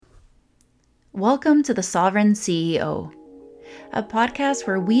Welcome to The Sovereign CEO, a podcast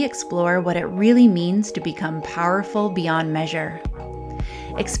where we explore what it really means to become powerful beyond measure.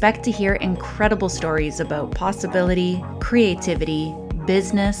 Expect to hear incredible stories about possibility, creativity,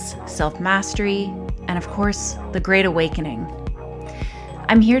 business, self-mastery, and of course, the Great Awakening.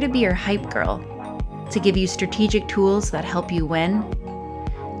 I'm here to be your hype girl, to give you strategic tools that help you win,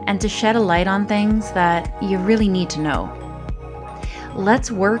 and to shed a light on things that you really need to know.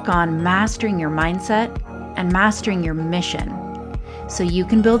 Let's work on mastering your mindset and mastering your mission so you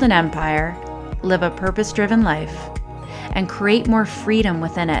can build an empire, live a purpose-driven life, and create more freedom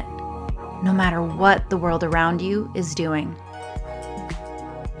within it, no matter what the world around you is doing.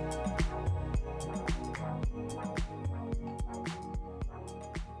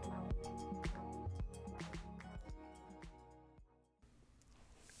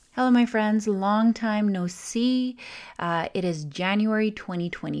 Hello, my friends. Long time no see. It is January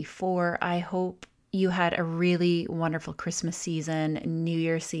 2024. I hope you had a really wonderful Christmas season, New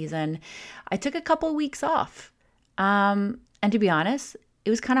Year season. I took a couple weeks off. And to be honest, it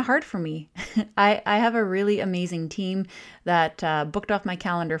was kind of hard for me. I have a really amazing team that booked off my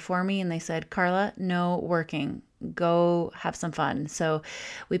calendar for me, and they said, Carla, no working. Go have some fun. So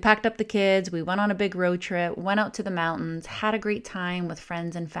we packed up the kids, we went on a big road trip, went out to the mountains, had a great time with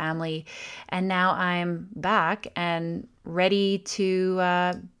friends and family, and now I'm back and ready to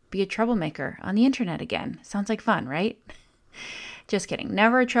be a troublemaker on the internet again. Sounds like fun, right? Just kidding.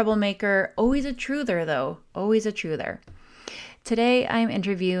 Never a troublemaker, always a truther though, always a truther. Today, I'm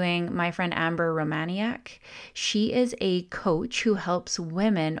interviewing my friend Amber Romaniuk. She is a coach who helps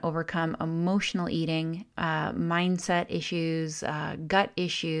women overcome emotional eating, mindset issues, gut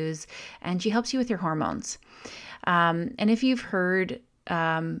issues, and she helps you with your hormones. And if you've heard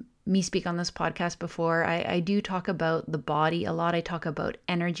me speak on this podcast before, I do talk about the body a lot. I talk about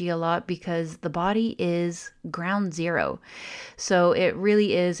energy a lot because the body is ground zero. So it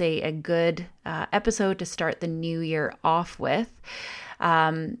really is a good episode to start the new year off with.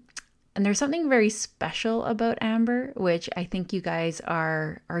 And there's something very special about Amber, which I think you guys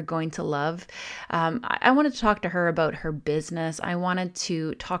are going to love. I wanted to talk to her about her business. I wanted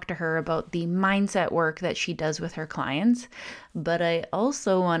to talk to her about the mindset work that she does with her clients. But I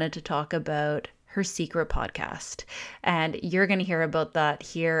also wanted to talk about her secret podcast. And you're going to hear about that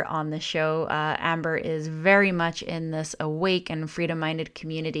here on the show. Amber is very much in this awake and freedom-minded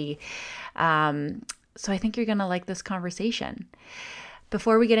community. So I think you're going to like this conversation.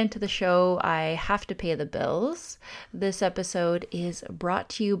 Before we get into the show, I have to pay the bills. This episode is brought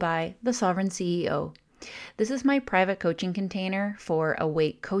to you by The Sovereign CEO. This is my private coaching container for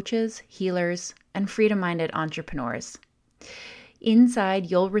awake coaches, healers, and freedom-minded entrepreneurs.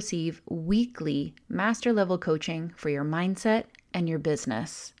 Inside, you'll receive weekly master-level coaching for your mindset and your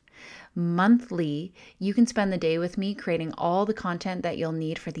business. Monthly, you can spend the day with me creating all the content that you'll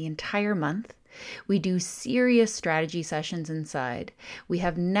need for the entire month. We do serious strategy sessions inside. We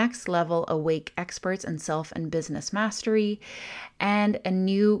have next level awake experts in self and business mastery and a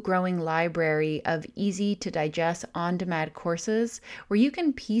new growing library of easy to digest on-demand courses where you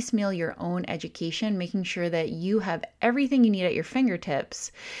can piecemeal your own education, making sure that you have everything you need at your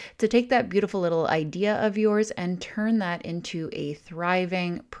fingertips to take that beautiful little idea of yours and turn that into a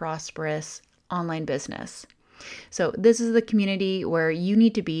thriving, prosperous online business. So this is the community where you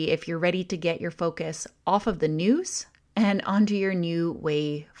need to be if you're ready to get your focus off of the news and onto your new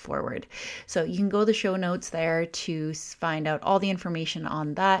way forward. So you can go to the show notes there to find out all the information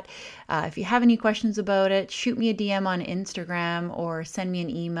on that. If you have any questions about it, shoot me a DM on Instagram or send me an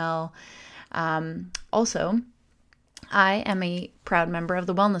email. Also, I am a proud member of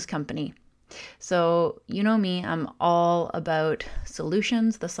the Wellness Company. So you know me, I'm all about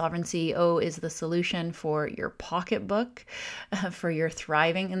solutions. The Sovereign CEO is the solution for your pocketbook, for your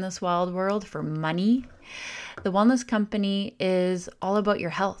thriving in this wild world, for money. The Wellness Company is all about your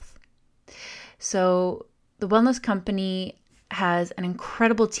health. So the Wellness Company has an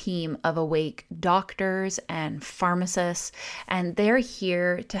incredible team of awake doctors and pharmacists, and they're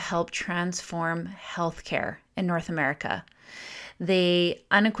here to help transform healthcare in North America. They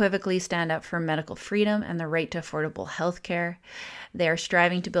unequivocally stand up for medical freedom and the right to affordable healthcare. They are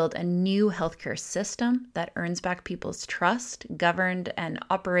striving to build a new healthcare system that earns back people's trust, governed and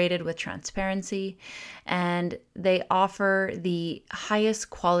operated with transparency. And they offer the highest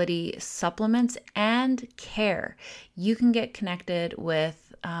quality supplements and care. You can get connected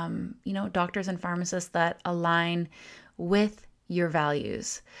with, doctors and pharmacists that align with your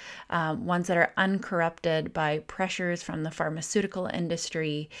values, ones that are uncorrupted by pressures from the pharmaceutical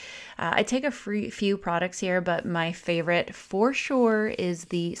industry. I take a few products here, but my favorite for sure is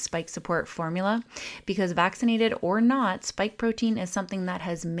the spike support formula, because vaccinated or not, spike protein is something that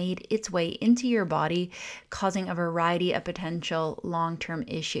has made its way into your body, causing a variety of potential long-term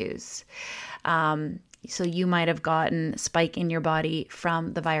issues. So you might have gotten spike in your body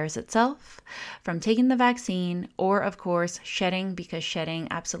from the virus itself, from taking the vaccine, or of course shedding, because shedding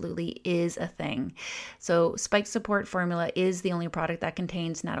absolutely is a thing. So spike support formula is the only product that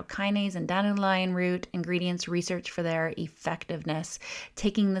contains nattokinase and dandelion root ingredients researched for their effectiveness.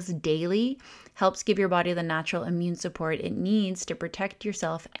 Taking this daily helps give your body the natural immune support it needs to protect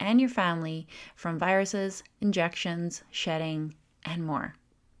yourself and your family from viruses, injections, shedding, and more.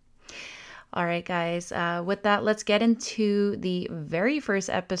 All right, guys, with that, let's get into the very first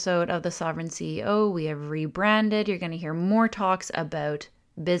episode of The Sovereign CEO. We have rebranded. You're going to hear more talks about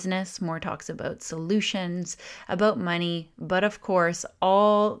business, more talks about solutions, about money, but of course,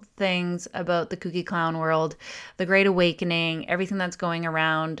 all things about the kooky clown world, the Great Awakening, everything that's going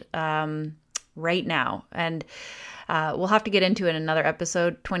around right now. And we'll have to get into it in another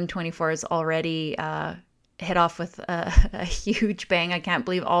episode. 2024 is already hit off with a huge bang. I can't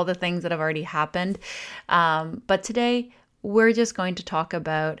believe all the things that have already happened. But today, we're just going to talk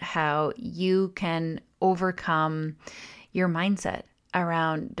about how you can overcome your mindset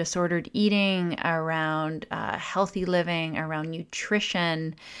around disordered eating, around healthy living, around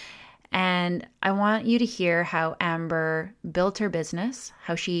nutrition. And I want you to hear how Amber built her business,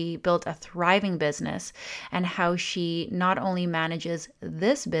 how she built a thriving business, and how she not only manages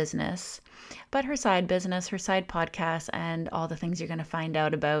this business, but her side business, her side podcast, and all the things you're going to find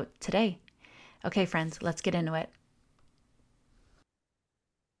out about today. Okay, friends, let's get into it.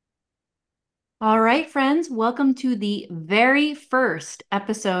 All right, friends, welcome to the very first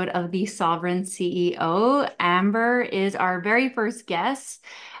episode of The Sovereign CEO. Amber is our very first guest.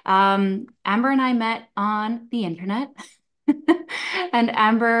 Amber and I met on the internet. And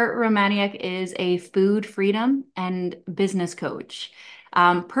Amber Romaniuk is a food freedom and business coach.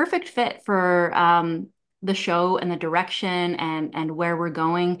 Perfect fit for the show and the direction and where we're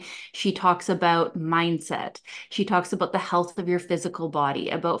going. She talks about mindset. She talks about the health of your physical body,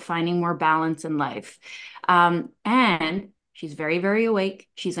 about finding more balance in life. And she's very, very awake.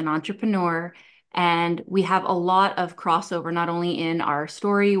 She's an entrepreneur. And we have a lot of crossover, not only in our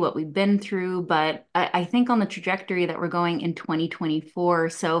story, what we've been through, but I think on the trajectory that we're going in 2024.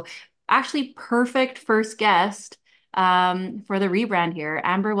 So actually perfect first guest for the rebrand here.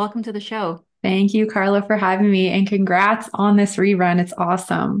 Amber, welcome to the show. Thank you, Carla, for having me, and congrats on this rerun. It's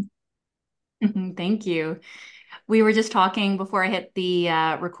awesome. Thank you. We were just talking before I hit the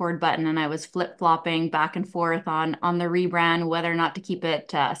record button, and I was flip-flopping back and forth on the rebrand, whether or not to keep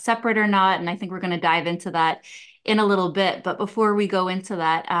it separate or not. And I think we're going to dive into that in a little bit. But before we go into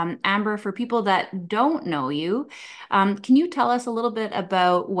that, Amber, for people that don't know you, can you tell us a little bit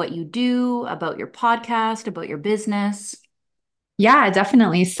about what you do, about your podcast, about your business? Yeah,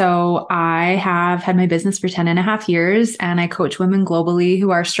 definitely. So I have had my business for 10 and a half years, and I coach women globally who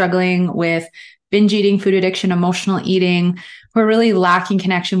are struggling with binge eating, food addiction, emotional eating, who are really lacking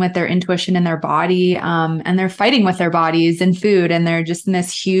connection with their intuition and their body. And they're fighting with their bodies and food. And they're just in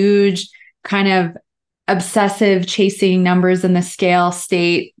this huge kind of obsessive chasing numbers in the scale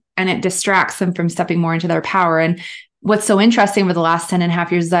state, and it distracts them from stepping more into their power. And what's so interesting over the last 10 and a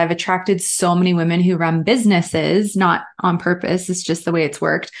half years is I've attracted so many women who run businesses, not on purpose. It's just the way it's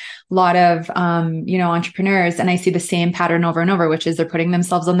worked. A lot of, entrepreneurs. And I see the same pattern over and over, which is they're putting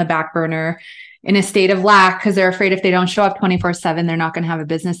themselves on the back burner in a state of lack because they're afraid if they don't show up 24/7, they're not going to have a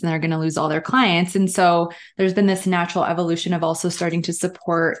business and they're going to lose all their clients. And so there's been this natural evolution of also starting to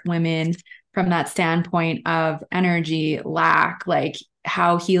support women from that standpoint of energy, lack, like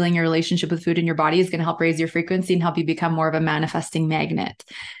how healing your relationship with food and your body is going to help raise your frequency and help you become more of a manifesting magnet.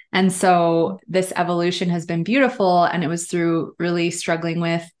 And so this evolution has been beautiful. And it was through really struggling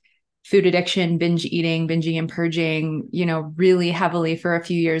with food addiction, binge eating, binging and purging, really heavily for a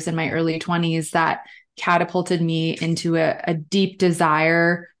few years in my early 20s that catapulted me into a deep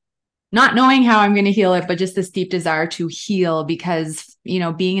desire, not knowing how I'm going to heal it, but just this deep desire to heal because,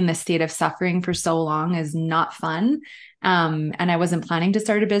 being in this state of suffering for so long is not fun. And I wasn't planning to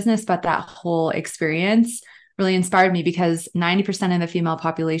start a business, but that whole experience really inspired me because 90% of the female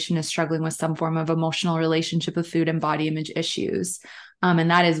population is struggling with some form of emotional relationship with food and body image issues.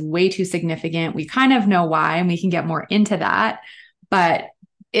 And that is way too significant. We kind of know why, and we can get more into that, but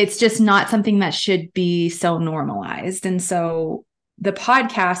it's just not something that should be so normalized. And so the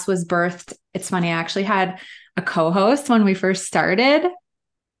podcast was birthed it's funny, I actually had a co-host when we first started,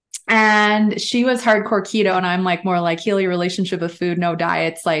 and she was hardcore keto, and I'm like more like heal your relationship with food, no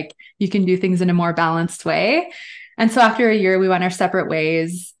diets. Like you can do things in a more balanced way. And so after a year, we went our separate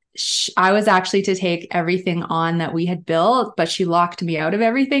ways. I was actually to take everything on that we had built, but she locked me out of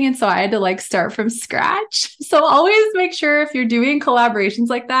everything. And so I had to like start from scratch. So always make sure if you're doing collaborations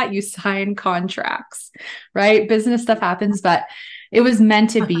like that, you sign contracts, right? Business stuff happens, but it was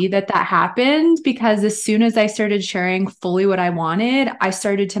meant to be that that happened, because as soon as I started sharing fully what I wanted, I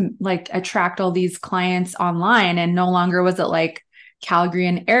started to like attract all these clients online. And no longer was it like Calgary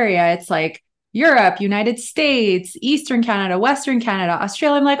and area. It's like Europe, United States, Eastern Canada, Western Canada,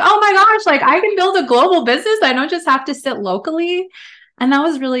 Australia. I'm like, oh my gosh, like I can build a global business. I don't just have to sit locally. And that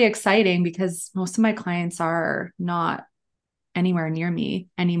was really exciting because most of my clients are not anywhere near me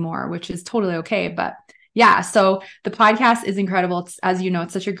anymore, which is totally okay. But yeah, so the podcast is incredible. It's, as you know,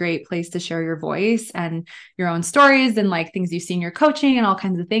 it's such a great place to share your voice and your own stories and like things you see in your coaching and all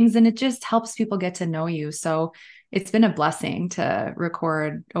kinds of things. And it just helps people get to know you. So it's been a blessing to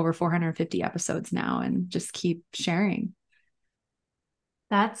record over 450 episodes now and just keep sharing.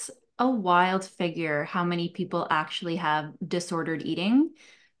 That's a wild figure, how many people actually have disordered eating.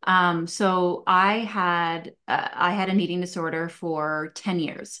 So I had an eating disorder for 10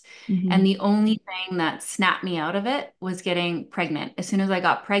 years. And Mm-hmm. the only thing that snapped me out of it was getting pregnant. As soon as I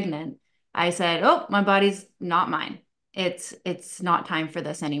got pregnant, I said, "Oh, my body's not mine. It's not time for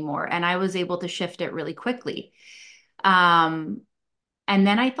this anymore." And I was able to shift it really quickly. Um, and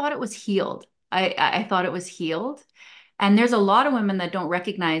then I thought it was healed. I thought it was healed. And there's a lot of women that don't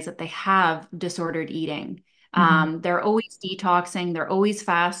recognize that they have disordered eating. Mm-hmm. They're always detoxing, they're always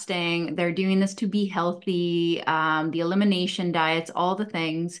fasting, they're doing this to be healthy, the elimination diets, all the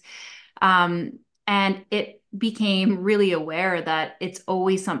things. And it became really aware that it's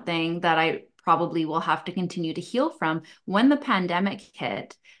always something that I probably will have to continue to heal from. When the pandemic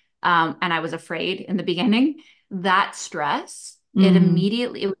hit, and I was afraid in the beginning, that stress, it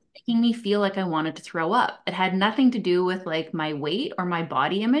was making me feel like I wanted to throw up. It had nothing to do with like my weight or my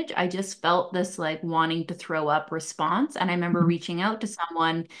body image. I just felt this like wanting to throw up response. And I remember Mm-hmm. reaching out to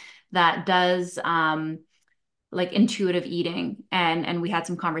someone that does like intuitive eating, and we had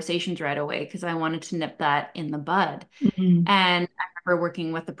some conversations right away because I wanted to nip that in the bud. Mm-hmm. And I remember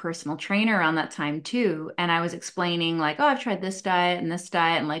working with a personal trainer around that time too. And I was explaining, like, oh, I've tried this diet,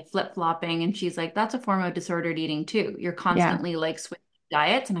 and like flip-flopping. And she's like, that's a form of disordered eating too. You're Yeah. constantly like switching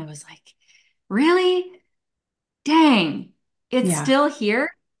diets. And I was like, really? Dang, it's Yeah. still here.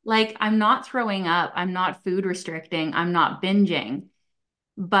 Like, I'm not throwing up, I'm not food restricting, I'm not binging,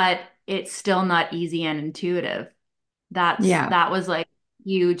 but it's still not easy and intuitive. Yeah. That was like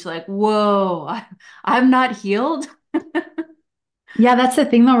huge, like, whoa, I'm not healed. Yeah, that's the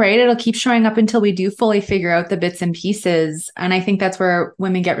thing though, right? It'll keep showing up until we do fully figure out the bits and pieces. And I think that's where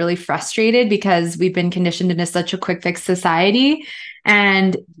women get really frustrated because we've been conditioned into such a quick fix society.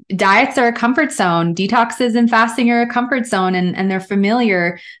 And diets are a comfort zone. Detoxes and fasting are a comfort zone, and they're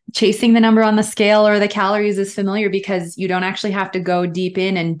familiar. Chasing the number on the scale or the calories is familiar because you don't actually have to go deep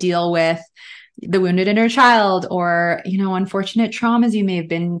in and deal with the wounded inner child or unfortunate traumas you may have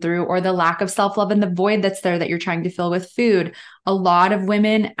been through, or the lack of self-love and the void that's there that you're trying to fill with food. A lot of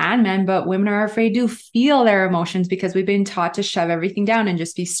women and men, but women are afraid to feel their emotions because we've been taught to shove everything down and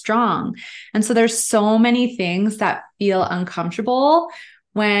just be strong. And so there's so many things that feel uncomfortable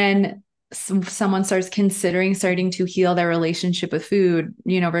when someone starts considering starting to heal their relationship with food,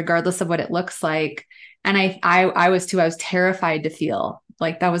 regardless of what it looks like. And I was too. I was terrified to feel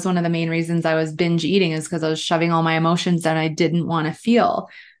like that was one of the main reasons I was binge eating, is because I was shoving all my emotions that I didn't want to feel.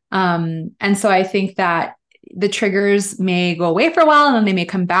 And so I think that the triggers may go away for a while and then they may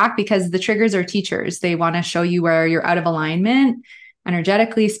come back, because the triggers are teachers. They want to show you where you're out of alignment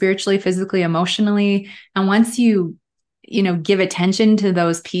energetically, spiritually, physically, emotionally. And once give attention to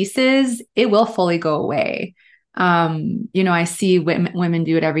those pieces, it will fully go away. I see women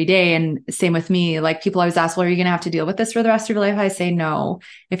do it every day, and same with me. Like, people always ask, well, are you going to have to deal with this for the rest of your life? I say no.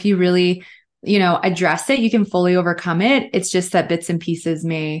 If you really, address it, you can fully overcome it. It's just that bits and pieces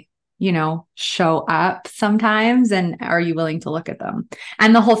may, show up sometimes. And are you willing to look at them?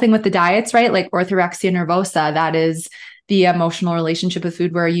 And the whole thing with the diets, right? Like orthorexia nervosa, that is the emotional relationship with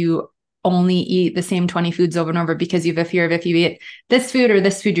food where you only eat the same 20 foods over and over because you have a fear of, if you eat this food or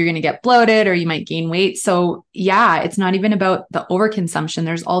this food, you're going to get bloated or you might gain weight. So yeah, it's not even about the overconsumption.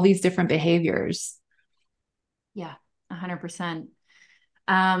 There's all these different behaviors. Yeah, 100%.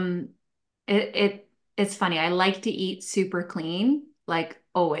 Um, it's funny. I like to eat super clean, like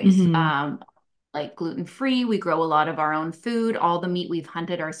always. Mm-hmm. like gluten-free. We grow a lot of our own food. All the meat we've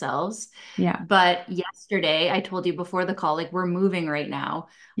hunted ourselves. Yeah. But yesterday, I told you before the call, like we're moving right now.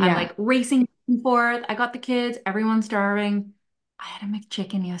 I'm Yeah. like racing back and forth. I got the kids, everyone's starving. I had a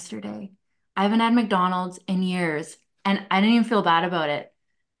McChicken yesterday. I haven't had McDonald's in years, and I didn't even feel bad about it.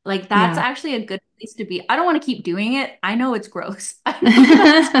 Like that's Yeah. actually a good place to be. I don't want to keep doing it. I know it's gross. I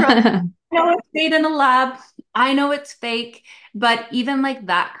know it's gross. I know it's made in a lab. I know it's fake, but even like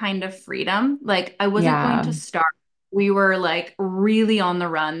that kind of freedom, like I wasn't going Yeah. to starve. We were like really on the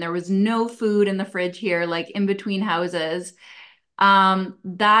run. There was no food in the fridge here, like in between houses.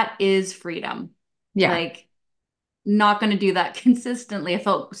 That is freedom. Yeah. Like not going to do that consistently. I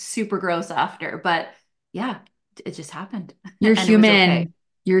felt super gross after, but yeah, it just happened You're and it was okay. human.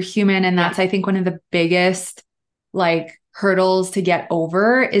 You're human. And Yeah. that's, I think, one of the biggest like hurdles to get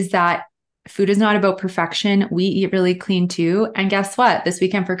over is that food is not about perfection. We eat really clean too. And guess what? This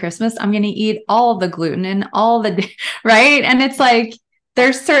weekend for Christmas, I'm going to eat all the gluten and all the, right? And it's like,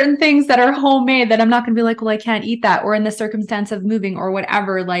 there's certain things that are homemade that I'm not going to be like, well, I can't eat that. Or in the circumstance of moving or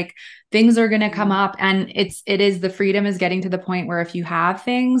whatever, like things are going to come Mhm. up. And it is the freedom is getting to the point where if you have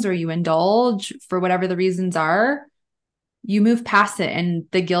things or you indulge for whatever the reasons are, you move past it and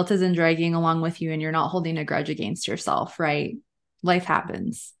the guilt isn't dragging along with you and you're not holding a grudge against yourself, right? Life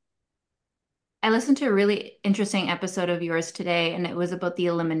happens. I listened to a really interesting episode of yours today, and it was about the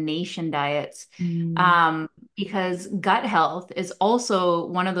elimination diets. Mm, Um, because gut health is also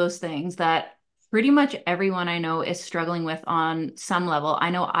one of those things that pretty much everyone I know is struggling with on some level.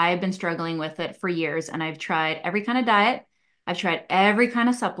 I know I've been struggling with it for years, and I've tried every kind of diet, I've tried every kind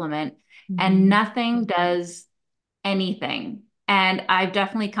of supplement, and mhm. nothing does anything. And I've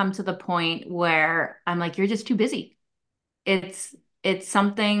definitely come to the point where I'm like, you're just too busy. It's it's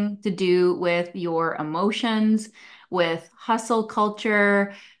something to do with your emotions, with hustle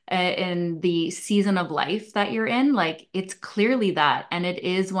culture, in the season of life that you're in. Like it's clearly that, and it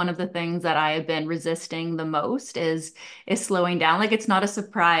is one of the things that I have been resisting the most is slowing down. Like it's not a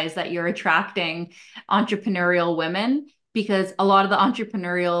surprise that you're attracting entrepreneurial women because a lot of the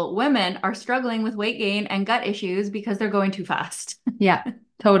entrepreneurial women are struggling with weight gain and gut issues because they're going too fast. Yeah,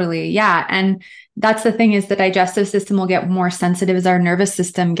 totally. Yeah. And that's the thing is the digestive system will get more sensitive as our nervous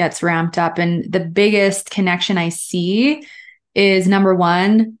system gets ramped up. And the biggest connection I see is number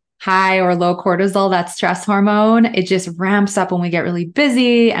one, high or low cortisol, that stress hormone. It just ramps up when we get really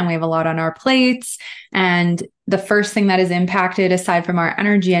busy and we have a lot on our plates. And the first thing that is impacted, aside from our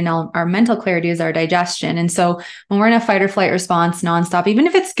energy and our mental clarity, is our digestion. And so when we're in a fight or flight response nonstop, even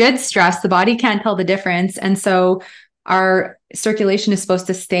if it's good stress, the body can't tell the difference. And so our circulation is supposed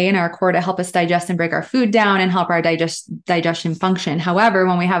to stay in our core to help us digest and break our food down and help our digestion function. However,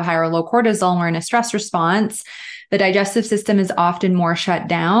 when we have high or low cortisol and we're in a stress response, the digestive system is often more shut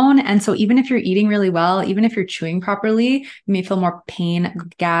down. And so even if you're eating really well, even if you're chewing properly, you may feel more pain,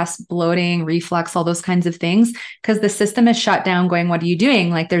 gas, bloating, reflux, all those kinds of things, because the system is shut down going, what are you doing?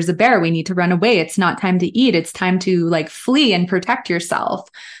 Like there's a bear, we need to run away. It's not time to eat. It's time to like flee and protect yourself.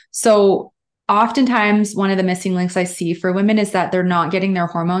 So oftentimes one of the missing links I see for women is that they're not getting their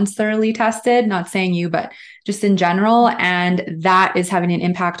hormones thoroughly tested, not saying you, but just in general. And that is having an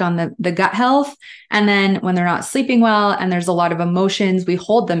impact on the gut health. And then when they're not sleeping well and there's a lot of emotions, we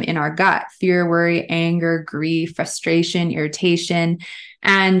hold them in our gut: fear, worry, anger, grief, frustration, irritation.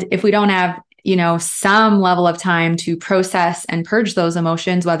 And if we don't have some level of time to process and purge those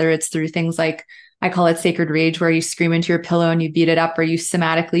emotions, whether it's through things like I call it sacred rage, where you scream into your pillow and you beat it up, or you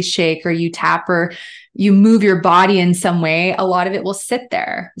somatically shake, or you tap, or you move your body in some way, a lot of it will sit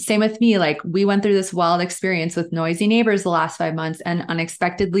there. Same with me. Like we went through this wild experience with noisy neighbors the last 5 months and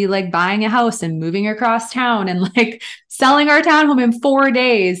unexpectedly like buying a house and moving across town and like selling our townhome in 4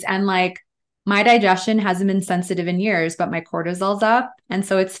 days. And like my digestion hasn't been sensitive in years, but my cortisol's up. And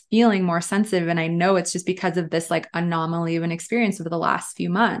so it's feeling more sensitive. And I know it's just because of this like anomaly of an experience over the last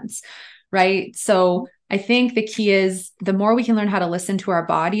few months. Right. So I think the key is the more we can learn how to listen to our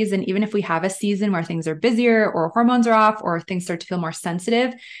bodies. And even if we have a season where things are busier or hormones are off or things start to feel more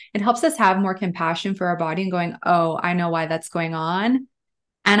sensitive, it helps us have more compassion for our body and going, oh, I know why that's going on.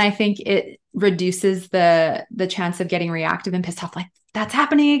 And I think it reduces the chance of getting reactive and pissed off, like, that's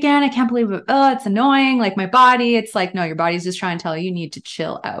happening again. I can't believe it. Oh, it's annoying. Like my body, it's like, no, your body's just trying to tell you, you need to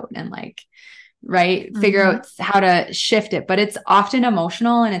chill out and like right? Figure Mhm. out how to shift it. But it's often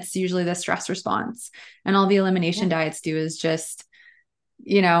emotional and it's usually the stress response. And all the elimination Yeah. diets do is just,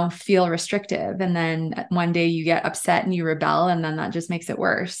 feel restrictive. And then one day you get upset and you rebel, and then that just makes it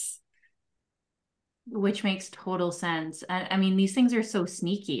worse. Which makes total sense. I mean, these things are so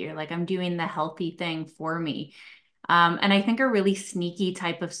sneaky. You're like, I'm doing the healthy thing for me. And I think a really sneaky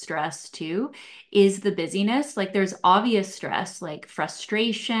type of stress too is the busyness. Like there's obvious stress, like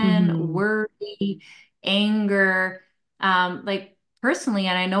frustration, Hmm. worry, anger. Like personally,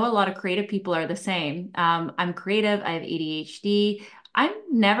 and I know a lot of creative people are the same. I'm creative, I have ADHD. I'm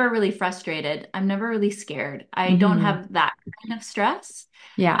never really frustrated. I'm never really scared. I don't Hmm. have that kind of stress.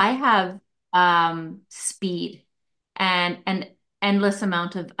 Yeah. I have speed and an endless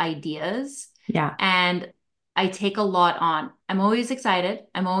amount of ideas. Yeah. And I take a lot on. I'm always excited.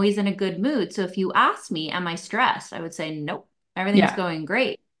 I'm always in a good mood. So if you ask me, am I stressed? I would say, nope, everything's Yeah. going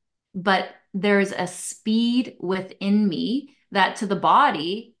great. But there's a speed within me that to the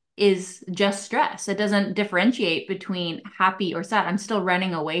body is just stress. It doesn't differentiate between happy or sad. I'm still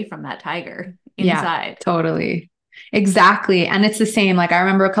running away from that tiger Yeah, inside. totally. Exactly. And it's the same. Like I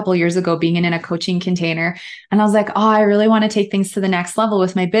remember a couple of years ago being in a coaching container and I was like, oh, I really want to take things to the next level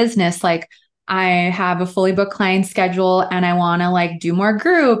with my business. Like I have a fully booked client schedule and I want to like do more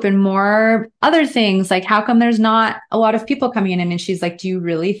group and more other things. Like how come there's not a lot of people coming in? And she's like, do you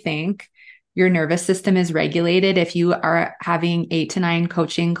really think your nervous system is regulated if you are having 8 to 9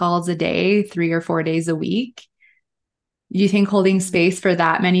 coaching calls a day, 3 or 4 days a week? You think holding space for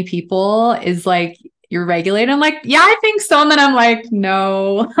that many people is like you're regulated? I'm like, yeah, I think so. And then I'm like,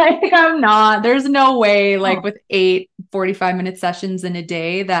 no, like I'm not. There's no way, like Oh, with 8 45-minute sessions in a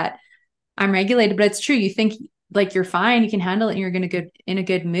day that I'm regulated. But it's true. You think like you're fine, you can handle it, and you're gonna good in a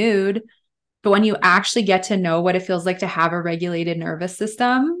good mood. But when you actually get to know what it feels like to have a regulated nervous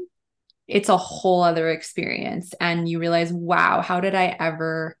system, it's a whole other experience. And you realize, wow, how did I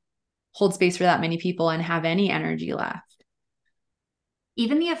ever hold space for that many people and have any energy left?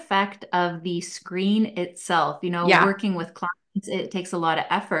 even the effect of the screen itself, Yeah. working with clients, it takes a lot of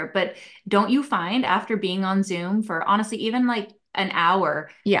effort. But don't you find after being on Zoom for honestly, even like an hour,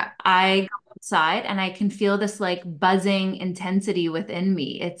 Yeah. I go outside and I can feel this like buzzing intensity within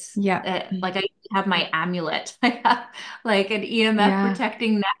me. It's Yeah. like I have my amulet. I have like an EMF Yeah.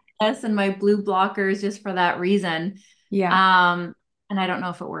 protecting necklace and my blue blockers just for that reason. Yeah. Um, and I don't know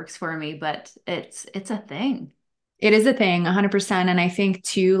if it works for me, but it's a thing. It is a thing, 100%. And I think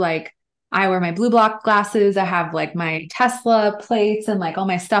too, like, I wear my blue block glasses. I have like my Tesla plates and like all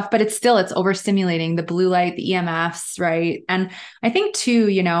my stuff, but it's overstimulating the blue light, the EMFs, right? And I think too,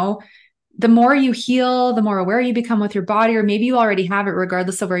 the more you heal, the more aware you become with your body, or maybe you already have it,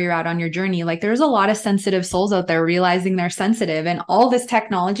 regardless of where you're at on your journey. Like, there's a lot of sensitive souls out there realizing they're sensitive, and all this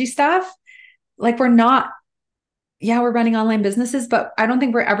technology stuff, like, we're not yeah, we're running online businesses, but I don't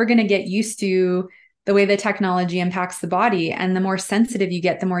think we're ever going to get used to the way the technology impacts the body. And the more sensitive you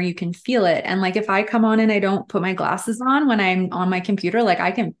get, the more you can feel it. And like if I come on and I don't put my glasses on when I'm on my computer, like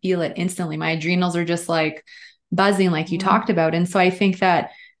I can feel it instantly. My adrenals are just like buzzing, like you Mhm. talked about. And so I think that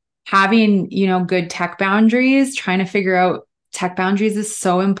having, good tech boundaries, trying to figure out tech boundaries is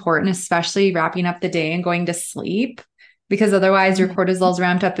so important, especially wrapping up the day and going to sleep, because otherwise your Mhm. cortisol's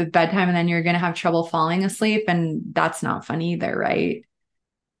ramped up at bedtime and then you're going to have trouble falling asleep. And that's not fun either, right?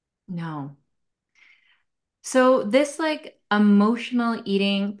 No. So this like emotional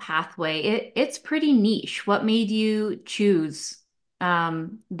eating pathway, it's pretty niche. What made you choose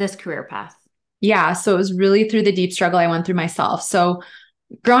this career path? Yeah. So it was really through the deep struggle I went through myself. So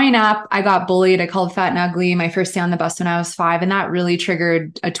growing up, I got bullied. I called fat and ugly my first day on the bus when I was 5. And that really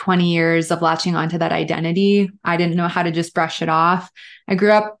triggered a 20 years of latching onto that identity. I didn't know how to just brush it off. I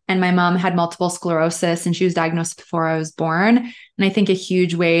grew up and my mom had multiple sclerosis and she was diagnosed before I was born. And I think a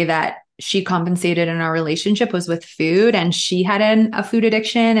huge way that she compensated in our relationship was with food. And she had a food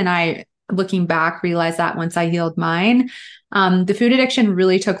addiction. And I, looking back, realized that once I healed mine. The food addiction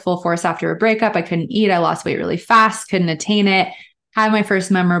really took full force after a breakup. I couldn't eat. I lost weight really fast, couldn't attain it, had my first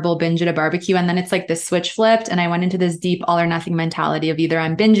memorable binge at a barbecue. And then it's like this switch flipped. And I went into this deep all or nothing mentality of either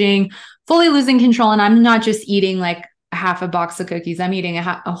I'm binging, fully losing control. And I'm not just eating like a half a box of cookies. I'm eating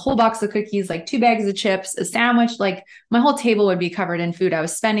a whole box of cookies, like 2 bags of chips, a sandwich. Like my whole table would be covered in food. I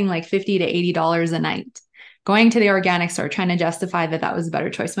was spending like $50 to $80 a night going to the organic store, trying to justify that that was a better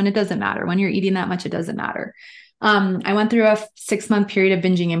choice when it doesn't matter. When you're eating that much, it doesn't matter. I went through a 6 month period of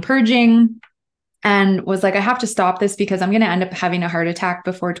binging and purging and was like, I have to stop this because I'm going to end up having a heart attack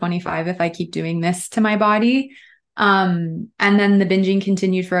before 25 if I keep doing this to my body. And then the binging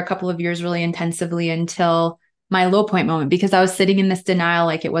continued for a couple of years really intensively until my low point moment, because I was sitting in this denial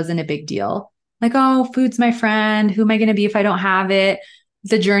like it wasn't a big deal. Like, oh, food's my friend. Who am I going to be if I don't have it?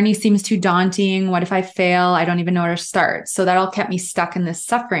 The journey seems too daunting. What if I fail? I don't even know where to start. So that all kept me stuck in this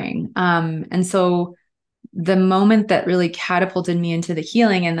suffering. And so the moment that really catapulted me into the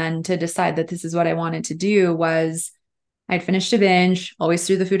healing and then to decide that this is what I wanted to do was I'd finished a binge, always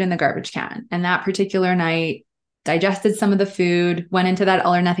threw the food in the garbage can. And that particular night, digested some of the food, went into that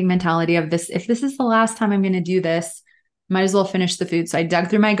all or nothing mentality of this. If this is the last time I'm going to do this, might as well finish the food. So I dug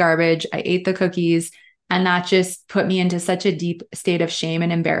through my garbage. I ate the cookies. And that just put me into such a deep state of shame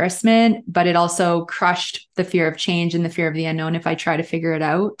and embarrassment. But it also crushed the fear of change and the fear of the unknown if I try to figure it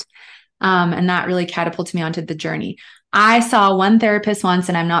out. And that really catapulted me onto the journey. I saw one therapist once,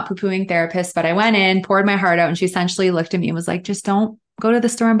 and I'm not poo-pooing therapists, but I went in, poured my heart out, and she essentially looked at me and was like, just don't go to the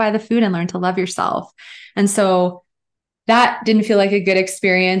store and buy the food and learn to love yourself. And so that didn't feel like a good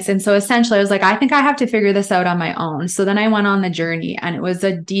experience. And so essentially I was like, I think I have to figure this out on my own. So then I went on the journey, and it was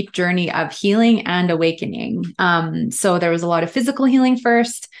a deep journey of healing and awakening. So there was a lot of physical healing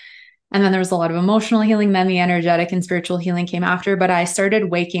first, and then there was a lot of emotional healing. Then the energetic and spiritual healing came after, but I started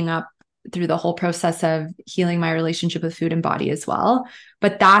waking up through the whole process of healing my relationship with food and body as well.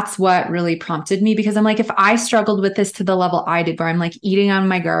 But that's what really prompted me, because I'm like, if I struggled with this to the level I did, where I'm like eating on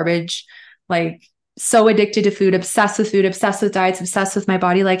my garbage, like so addicted to food, obsessed with diets, obsessed with my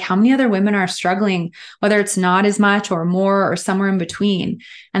body, like how many other women are struggling, whether it's not as much or more or somewhere in between.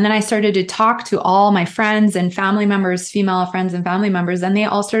 And then I started to talk to all my friends and family members, female friends and family members, and they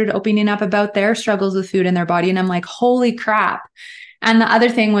all started opening up about their struggles with food and their body. And I'm like, holy crap. And the other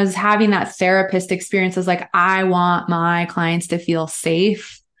thing was having that therapist experience is like, I want my clients to feel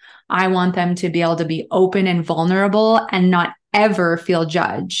safe. I want them to be able to be open and vulnerable and not ever feel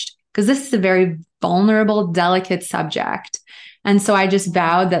judged, because this is a very vulnerable, delicate subject. And so I just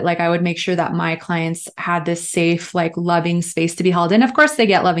vowed that like I would make sure that my clients had this safe, like loving space to be held in. Of course, they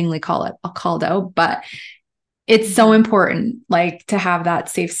get lovingly called out, but it's so important like to have that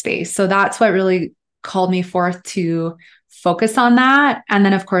safe space. So that's what really called me forth to focus on that. And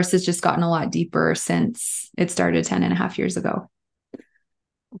then of course, it's just gotten a lot deeper since it started 10 and a half years ago.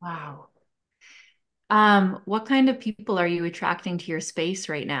 Wow. What kind of people are you attracting to your space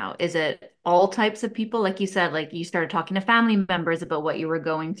right now? Is it all types of people? Like you said, like you started talking to family members about what you were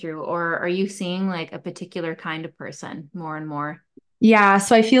going through, or are you seeing like a particular kind of person more and more? Yeah.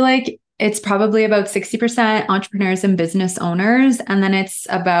 So I feel like it's probably about 60% entrepreneurs and business owners. And then it's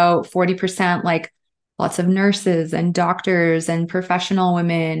about 40% like lots of nurses and doctors and professional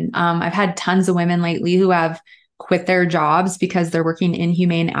women. I've had tons of women lately who have quit their jobs because they're working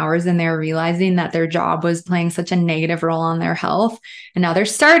inhumane hours, and they're realizing that their job was playing such a negative role on their health. And now they're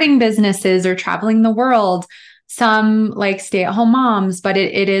starting businesses or traveling the world. Some like stay-at-home moms, but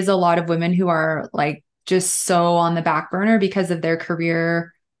it is a lot of women who are like just so on the back burner because of their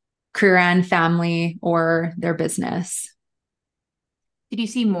career and family or their business. Did you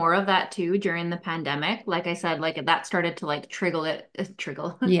see more of that too during the pandemic? Like I said, like that started to like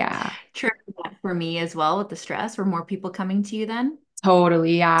Yeah. trigger that for me as well with the stress. Were more people coming to you then?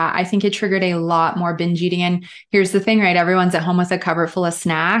 Totally. Yeah. I think it triggered a lot more binge eating. And here's the thing, right? Everyone's at home with a cupboard full of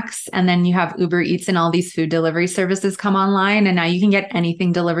snacks. And then you have Uber Eats and all these food delivery services come online. And now you can get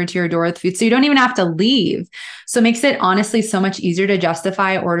anything delivered to your door with food. So you don't even have to leave. So it makes it honestly so much easier to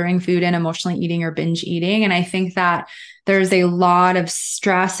justify ordering food and emotionally eating or binge eating. And I think that there's a lot of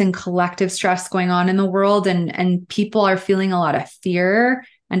stress and collective stress going on in the world. And people are feeling a lot of fear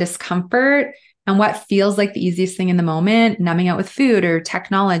and discomfort. And what feels like the easiest thing in the moment, numbing out with food or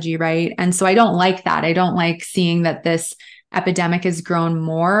technology, right? And so I don't like that. I don't like seeing that this epidemic has grown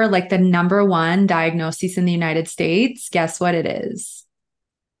more. Like the number one diagnosis in the United States, guess what it is?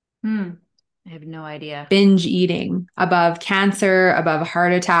 Hmm. I have no idea. Binge eating, above cancer, above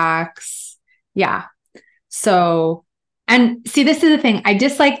heart attacks. Yeah. So, and see, this is the thing. I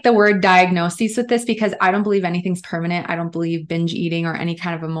dislike the word diagnosis with this because I don't believe anything's permanent. I don't believe binge eating or any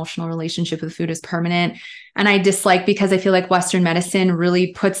kind of emotional relationship with food is permanent. And I dislike because I feel like Western medicine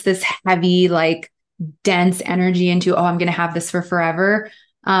really puts this heavy, like dense energy into, oh, I'm going to have this for forever.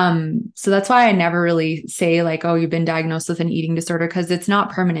 So that's why I never really say like, oh, you've been diagnosed with an eating disorder, because it's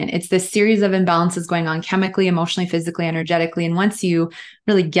not permanent. It's this series of imbalances going on chemically, emotionally, physically, energetically. And once you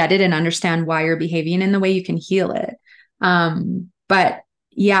really get it and understand why you're behaving in the way, you can heal it. But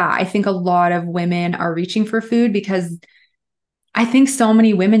yeah, I think a lot of women are reaching for food because I think so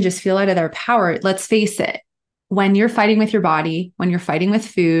many women just feel out of their power. Let's face it. When you're fighting with your body, when you're fighting with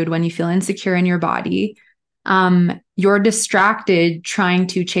food, when you feel insecure in your body, you're distracted trying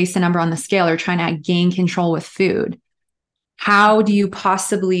to chase a number on the scale or trying to gain control with food. How do you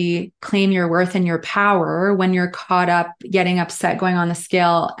possibly claim your worth and your power when you're caught up getting upset going on the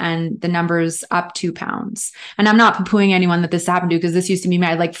scale and the number's up 2 pounds? And I'm not poo-pooing anyone that this happened to, because this used to be me.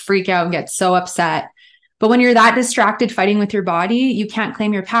 I'd like freak out and get so upset. But when you're that distracted fighting with your body, you can't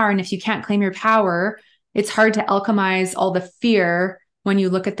claim your power. And if you can't claim your power, it's hard to alchemize all the fear when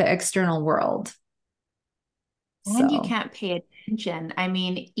you look at the external world. And you So can't pay attention. I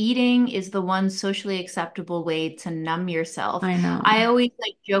mean, eating is the one socially acceptable way to numb yourself. I know. I always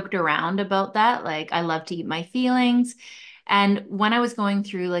like joked around about that. Like, I love to eat my feelings. And when I was going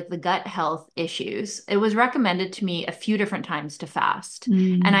through like the gut health issues, it was recommended to me a few different times to fast.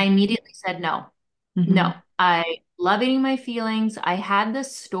 And I Mm, immediately said no. No, mhm, I love eating my feelings. I had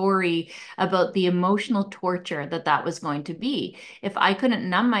this story about the emotional torture that that was going to be. If I couldn't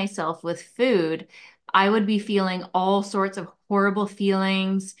numb myself with food, I would be feeling all sorts of horrible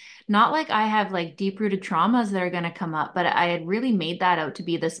feelings. Not like I have like deep-rooted traumas that are going to come up, but I had really made that out to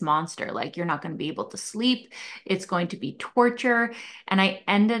be this monster. Like, you're not going to be able to sleep. It's going to be torture. And I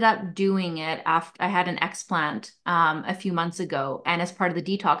ended up doing it after I had an explant a few months ago. And as part of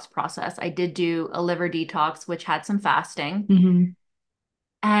the detox process, I did do a liver detox, which had some fasting. mhm,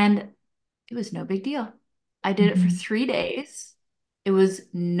 And it was no big deal. I did it for mhm. 3 days. It was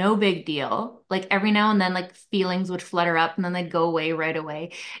no big deal. Like every now and then, like feelings would flutter up and then they'd go away right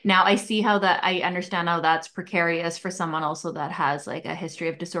away. Now I see how that, I understand how that's precarious for someone also that has like a history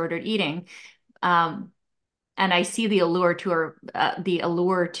of disordered eating. Um, and I see the allure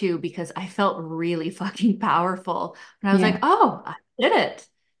too, because I felt really fucking powerful. And I was like, Yeah. oh, I did it.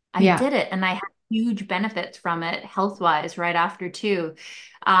 I Yeah. did it. And I had huge benefits from it health wise right after too.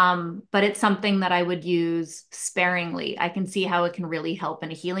 But it's something that I would use sparingly. I can see how it can really help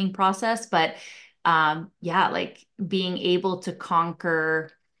in a healing process. But yeah, like being able to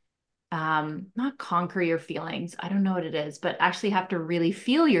conquer not conquer your feelings, I don't know what it is, but actually have to really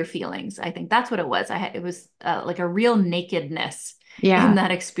feel your feelings. I think that's what it was. It was like a real nakedness in Yeah.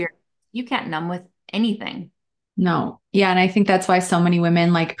 that experience. You can't numb with anything. No. Yeah. And I think that's why so many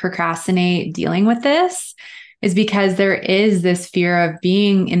women like procrastinate dealing with this is because there is this fear of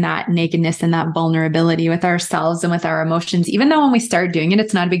being in that nakedness and that vulnerability with ourselves and with our emotions. Even though when we start doing it,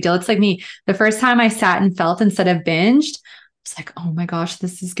 it's not a big deal. It's like me, the first time I sat and felt instead of binged, it's like, oh my gosh,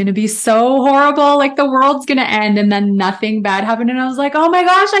 this is going to be so horrible. Like the world's going to end. And then nothing bad happened. And I was like, oh my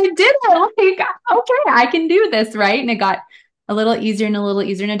gosh, I did it. Like, okay, I can do this. Right. And it got a little easier and a little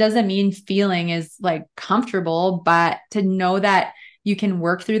easier. And it doesn't mean feeling is like comfortable, but to know that you can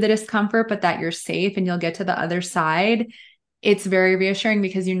work through the discomfort, but that you're safe and you'll get to the other side. It's very reassuring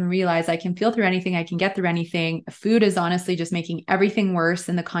because you realize I can feel through anything, I can get through anything. Food is honestly just making everything worse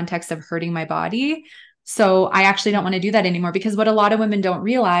in the context of hurting my body. So I actually don't want to do that anymore because what a lot of women don't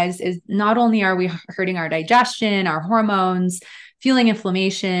realize is not only are we hurting our digestion, our hormones, feeling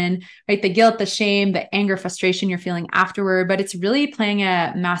inflammation, right? The guilt, the shame, the anger, frustration you're feeling afterward, but it's really playing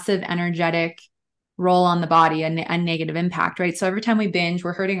a massive energetic role on the body, a negative impact, right? So every time we binge,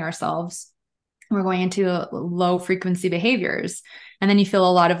 we're hurting ourselves. We're going into low frequency behaviors. And then you feel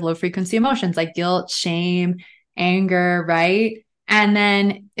a lot of low frequency emotions like guilt, shame, anger, right? And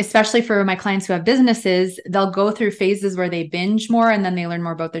then, especially for my clients who have businesses, they'll go through phases where they binge more and then they learn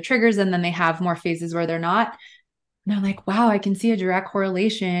more about their triggers. And then they have more phases where they're not. And I'm like, wow, I can see a direct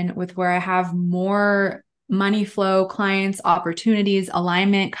correlation with where I have more money flow, clients, opportunities,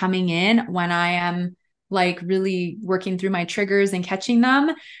 alignment coming in when I am like really working through my triggers and catching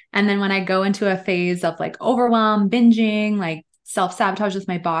them. And then when I go into a phase of like overwhelm, binging, like self sabotage with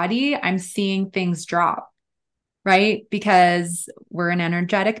my body, I'm seeing things drop, right? Because we're an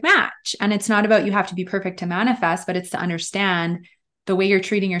energetic match. And it's not about you have to be perfect to manifest, but it's to understand the way you're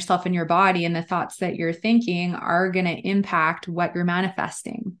treating yourself and your body and the thoughts that you're thinking are going to impact what you're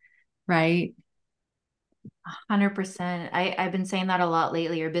manifesting, right? 100%. I've been saying that a lot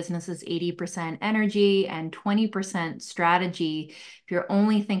lately. Your business is 80% energy and 20% strategy. If you're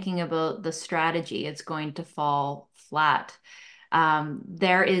only thinking about the strategy, it's going to fall flat.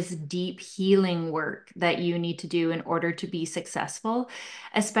 There is deep healing work that you need to do in order to be successful,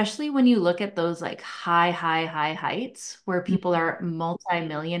 especially when you look at those like high heights where people Mhm. are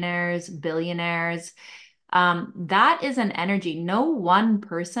multimillionaires, billionaires. That is an energy. No one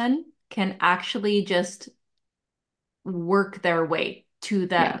person can actually just work their way to Yeah.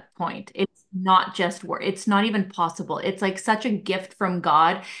 that point. It's not just work. It's not even possible. It's like such a gift from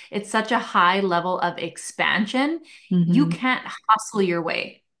God. It's such a high level of expansion. You Mm-hmm. can't hustle your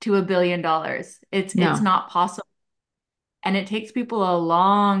way to $1 billion. It's No. not possible. And it takes people a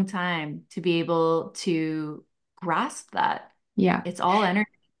long time to be able to grasp that. Yeah. It's all energy.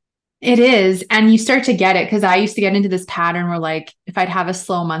 It is. And you start to get it because I used to get into this pattern where, like, if I'd have a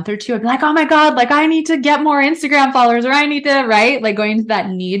slow month or two, I'd be like, oh my God, like, I need to get more Instagram followers or I need to, right? Like, going into that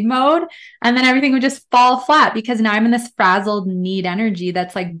need mode. And then everything would just fall flat because now I'm in this frazzled need energy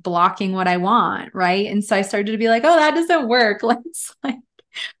that's like blocking what I want. Right. And so I started to be like, oh, that doesn't work. Let's like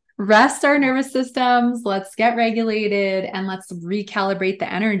rest our nervous systems, let's get regulated, and let's recalibrate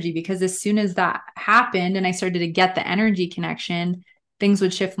the energy. Because as soon as that happened and I started to get the energy connection, things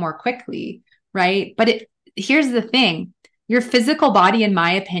would shift more quickly, right? But here's the thing. Your physical body, in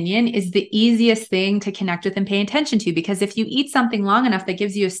my opinion, is the easiest thing to connect with and pay attention to, because if you eat something long enough that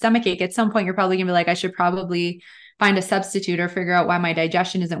gives you a stomach ache, at some point you're probably gonna be like, I should probably find a substitute or figure out why my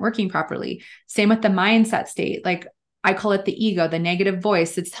digestion isn't working properly. Same with the mindset state. Like, I call it the ego, the negative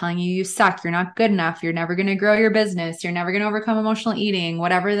voice that's telling you you suck, you're not good enough, you're never going to grow your business, you're never going to overcome emotional eating,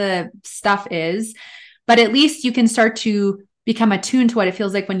 whatever the stuff is. But at least you can start to become attuned to what it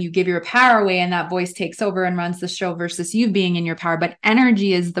feels like when you give your power away and that voice takes over and runs the show versus you being in your power. But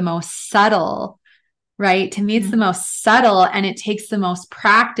energy is the most subtle, right? To me, it's the most subtle, and it takes the most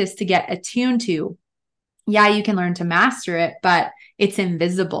practice to get attuned to. Yeah, you can learn to master it, but it's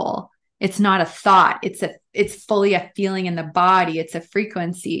invisible. It's not a thought. It's fully a feeling in the body. It's a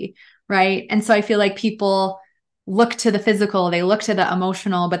frequency, right? And so I feel like people look to the physical, they look to the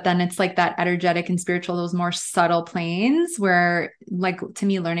emotional, but then it's like that energetic and spiritual, those more subtle planes where, like, to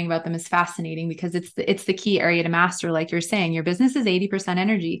me, learning about them is fascinating because it's the key area to master. Like you're saying, your business is 80%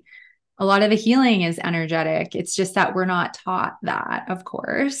 energy. A lot of the healing is energetic. It's just that we're not taught that, of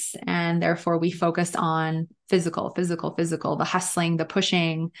course. And therefore we focus on physical, the hustling, the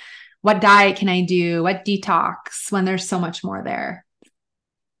pushing. What diet can I do? What detox, when there's so much more there?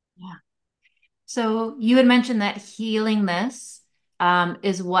 Yeah. So you had mentioned that healing this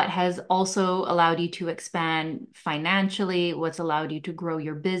is what has also allowed you to expand financially, what's allowed you to grow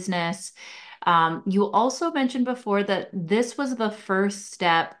your business. You also mentioned before that this was the first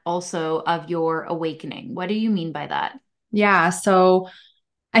step also of your awakening. What do you mean by that? Yeah. So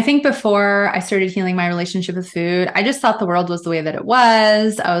I think before I started healing my relationship with food, I just thought the world was the way that it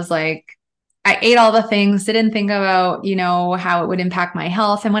was. I was like, I ate all the things, didn't think about, how it would impact my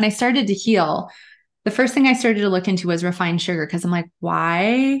health. And when I started to heal, the first thing I started to look into was refined sugar, because I'm like,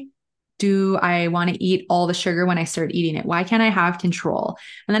 why do I want to eat all the sugar when I start eating it? Why can't I have control?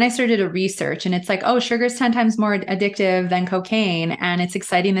 And then I started to research, and it's like, oh, sugar is 10 times more addictive than cocaine, and it's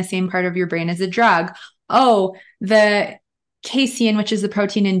exciting the same part of your brain as a drug. Oh, the casein, which is the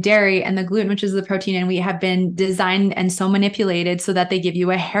protein in dairy, and the gluten, which is the protein in wheat, have been designed and so manipulated so that they give you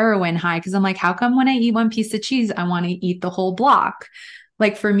a heroin high. Because I'm like, how come when I eat one piece of cheese, I want to eat the whole block?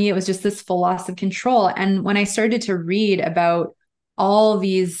 Like, for me, it was just this full loss of control. And when I started to read about all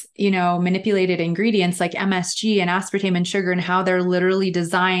these, manipulated ingredients like MSG and aspartame and sugar, and how they're literally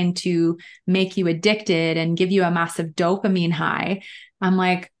designed to make you addicted and give you a massive dopamine high, I'm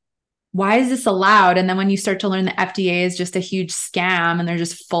like, why is this allowed? And then when you start to learn the FDA is just a huge scam and they're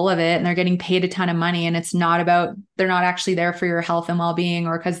just full of it and they're getting paid a ton of money, and it's not about, they're not actually there for your health and well-being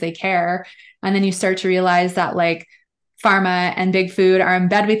or because they care. And then you start to realize that, like, pharma and big food are in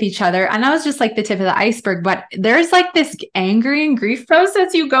bed with each other. And that was just like the tip of the iceberg. But there's like this angry and grief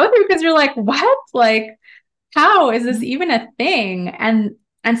process you go through because you're like, what? Like, how is this even a thing?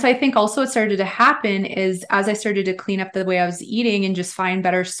 And so I think also what started to happen is, as I started to clean up the way I was eating and just find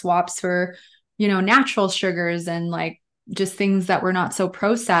better swaps for, natural sugars and like just things that were not so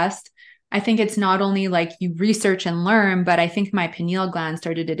processed, I think it's not only like you research and learn, but I think my pineal gland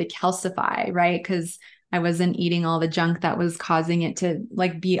started to decalcify, right? Because I wasn't eating all the junk that was causing it to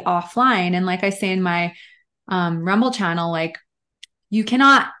like be offline. And like I say in my Rumble channel, like, you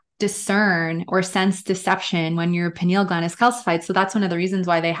cannot discern or sense deception when your pineal gland is calcified. So that's one of the reasons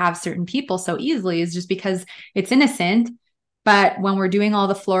why they have certain people so easily, is just because it's innocent. But when we're doing all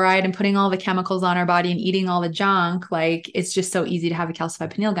the fluoride and putting all the chemicals on our body and eating all the junk, like, it's just so easy to have a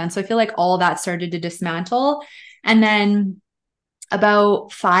calcified pineal gland. So I feel like all that started to dismantle. And then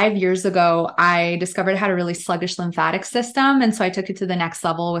about 5 years ago, I discovered I had a really sluggish lymphatic system. And so I took it to the next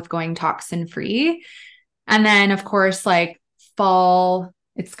level with going toxin free. And then, of course, like, fall,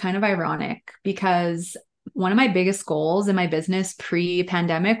 it's kind of ironic because one of my biggest goals in my business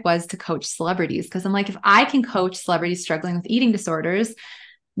pre-pandemic was to coach celebrities. Because I'm like, if I can coach celebrities struggling with eating disorders,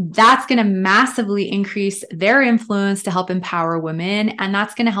 that's going to massively increase their influence to help empower women. And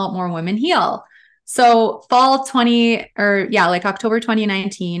that's going to help more women heal. So October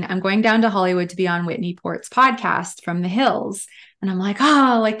 2019, I'm going down to Hollywood to be on Whitney Port's podcast From the Hills. And I'm like,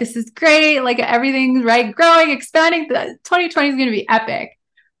 oh, like, this is great. Like, everything's right, growing, expanding. 2020 is going to be epic.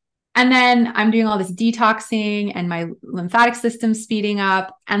 And then I'm doing all this detoxing and my lymphatic system speeding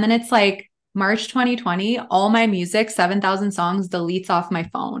up. And then it's like March 2020, all my music, 7,000 songs, deletes off my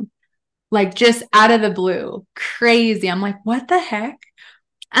phone. Like, just out of the blue. Crazy. I'm like, what the heck?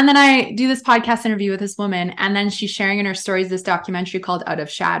 And then I do this podcast interview with this woman, and then she's sharing in her stories this documentary called Out of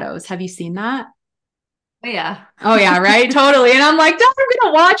Shadows. Have you seen that? Yeah. Oh yeah, right. Totally. And I'm like, no, I'm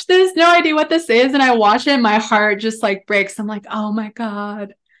gonna watch this. No idea what this is. And I watch it, and my heart just like breaks. I'm like, oh my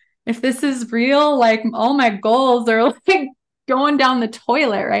God, if this is real, like all my goals are like going down the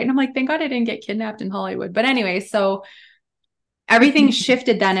toilet, right? And I'm like, thank God I didn't get kidnapped in Hollywood. But anyway, so everything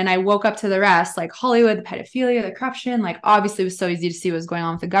shifted then, and I woke up to the rest, like Hollywood, the pedophilia, the corruption. Like obviously it was so easy to see what was going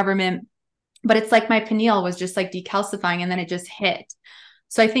on with the government. But it's like my pineal was just like decalcifying, and then it just hit.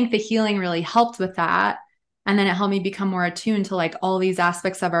 So I think the healing really helped with that. And then it helped me become more attuned to like all these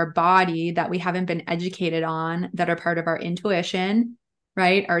aspects of our body that we haven't been educated on, that are part of our intuition,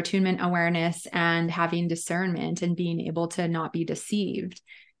 right? Our attunement awareness and having discernment and being able to not be deceived.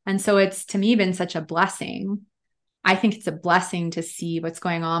 And so it's to me been such a blessing. I think it's a blessing to see what's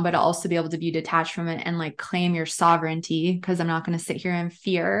going on, but also be able to be detached from it and like claim your sovereignty, because I'm not going to sit here in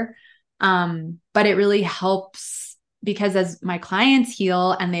fear. But it really helps, because as my clients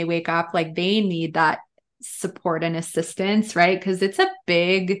heal and they wake up, like they need that support and assistance, right? Because it's a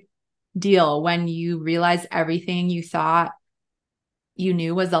big deal when you realize everything you thought you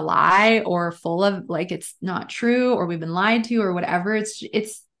knew was a lie, or full of like it's not true, or we've been lied to, or whatever.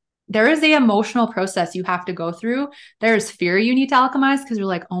 It's there is a emotional process you have to go through. There's fear you need to alchemize, because you're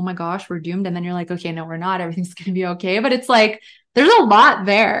like, oh my gosh, we're doomed. And then you're like, okay, no, we're not. Everything's going to be okay. But it's like, there's a lot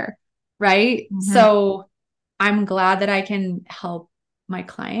there, right? Mm-hmm. So I'm glad that I can help my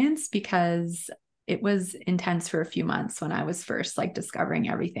clients, because it was intense for a few months when I was first like discovering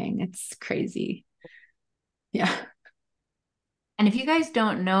everything. It's crazy. Yeah. And if you guys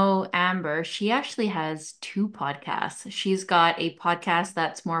don't know Amber, she actually has two podcasts. She's got a podcast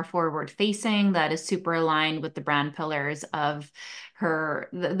that's more forward facing, that is super aligned with the brand pillars of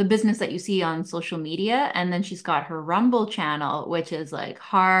the business that you see on social media. And then she's got her Rumble channel, which is like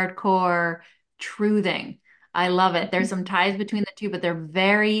hardcore truthing. I love it. There's some ties between the two, but they're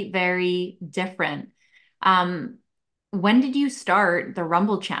very, very different. Um, when did you start the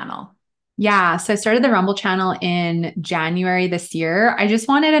Rumble channel? Yeah. So I started the Rumble channel in January this year. I just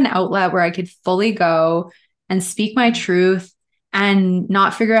wanted an outlet where I could fully go and speak my truth and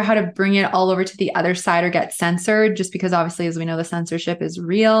not figure out how to bring it all over to the other side or get censored, just because obviously, as we know, the censorship is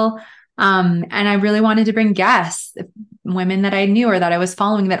real. And I really wanted to bring guests, women that I knew or that I was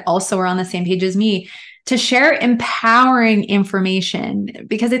following that also were on the same page as me, to share empowering information,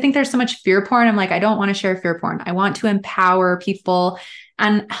 because I think there's so much fear porn. I'm like, I don't want to share fear porn. I want to empower people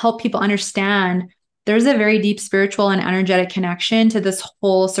and help people understand there's a very deep spiritual and energetic connection to this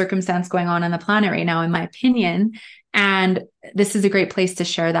whole circumstance going on the planet right now, in my opinion. And this is a great place to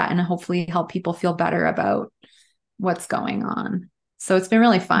share that and hopefully help people feel better about what's going on. So it's been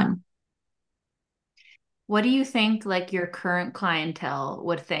really fun. What do you think like your current clientele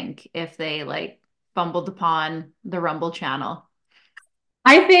would think if they like fumbled upon the Rumble channel?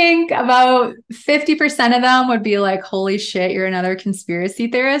 I think about 50% of them would be like, holy shit, you're another conspiracy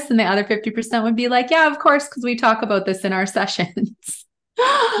theorist. And the other 50% would be like, yeah, of course, because we talk about this in our sessions.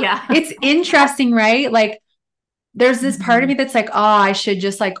 Yeah. It's interesting, right? Like, there's this part of me Mhm. that's like, oh, I should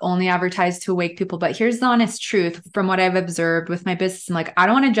just like only advertise to awake people. But here's the honest truth from what I've observed with my business. I'm like, I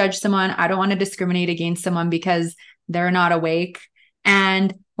don't want to judge someone. I don't want to discriminate against someone because they're not awake.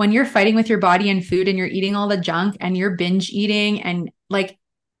 And when you're fighting with your body and food and you're eating all the junk and you're binge eating, and like,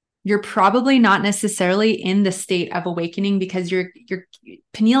 you're probably not necessarily in the state of awakening, because your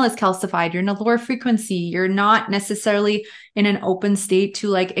pineal is calcified, you're in a lower frequency, you're not necessarily in an open state to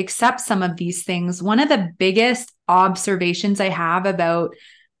like accept some of these things. One of the biggest observations I have about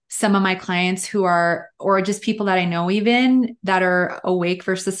some of my clients who are, or just people that I know even, that are awake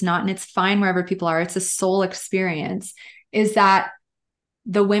versus not, and it's fine wherever people are, it's a soul experience, is that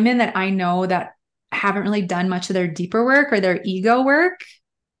the women that I know that haven't really done much of their deeper work or their ego work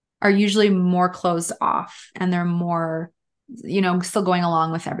are usually more closed off, and they're more, still going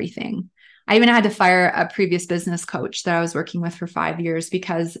along with everything. I even had to fire a previous business coach that I was working with for 5 years,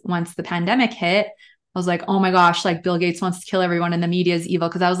 because once the pandemic hit, I was like, oh my gosh, like Bill Gates wants to kill everyone and the media is evil.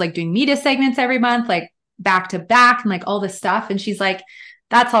 Cause I was like doing media segments every month, like back to back, and like all this stuff. And she's like,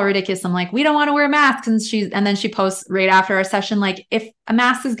 that's all ridiculous. I'm like, we don't want to wear masks. And then she posts right after our session, like, if a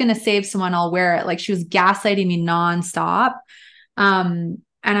mask is going to save someone, I'll wear it. Like, she was gaslighting me nonstop.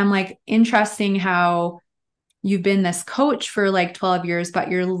 And I'm like, interesting how you've been this coach for like 12 years, but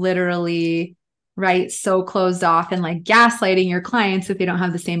you're literally, right, so closed off and like gaslighting your clients if they don't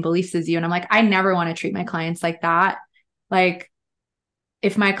have the same beliefs as you. And I'm like, I never want to treat my clients like that. Like,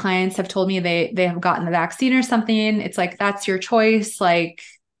 if my clients have told me they have gotten the vaccine or something, it's like, that's your choice. Like,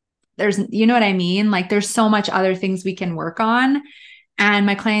 there's, you know what I mean? Like, there's so much other things we can work on. and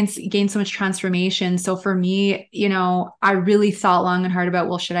my clients gain so much transformation. So for me, I really thought long and hard about,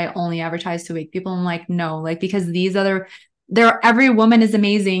 well, should I only advertise to awake people? I'm like, no, like, because every woman is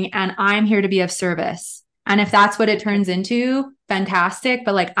amazing and I'm here to be of service. And if that's what it turns into, fantastic.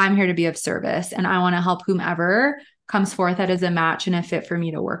 But like, I'm here to be of service and I want to help whomever comes forth that is a match and a fit for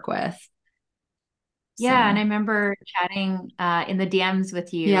me to work with. Yeah, and I So, remember chatting in the DMs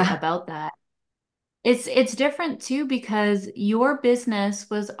with you yeah, about that. It's different too because your business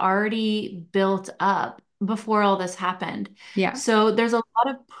was already built up before all this happened. yeah, So there's a lot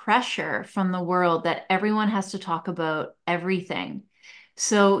of pressure from the world that everyone has to talk about everything.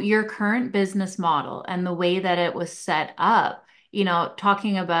 So your current business model and the way that it was set up,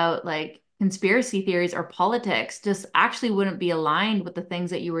 talking about like conspiracy theories or politics just actually wouldn't be aligned with the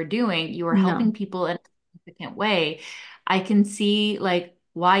things that you were doing. You were helping no. people in a significant way. I can see like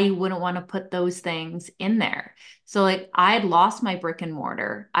why you wouldn't want to put those things in there. So like I had lost my brick and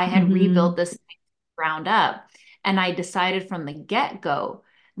mortar. I had Mm-hmm. rebuilt this ground up. And I decided from the get-go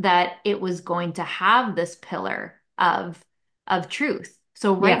that it was going to have this pillar of truth.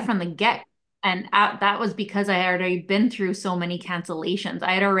 So right Yeah. from the get, and that was because I had already been through so many cancellations.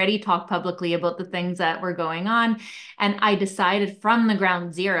 I had already talked publicly about the things that were going on. And I decided from the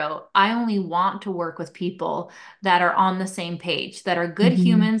ground zero, I only want to work with people that are on the same page, that are good Mm-hmm.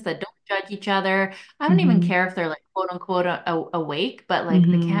 humans, that don't judge each other. I don't even Mm-hmm. care if they're like quote unquote awake, but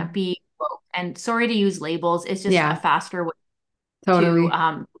like they Mm-hmm. can't be woke. And sorry to use labels, it's just a Yeah, faster way to totally.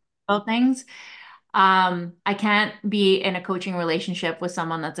 about things. I can't be in a coaching relationship with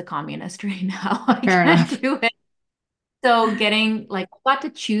someone that's a communist right now. I Fair can't enough. do it. So getting like I got to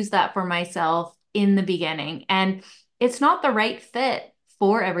choose that for myself in the beginning. And it's not the right fit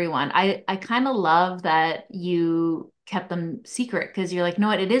for everyone. I kind of love that you kept them secret because you're like,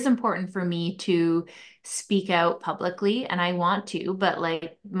 no, it is important for me to speak out publicly and I want to, but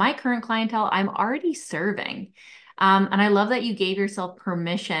like my current clientele, I'm already serving. And I love that you gave yourself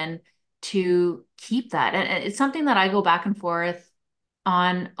permission to keep that. And it's something that I go back and forth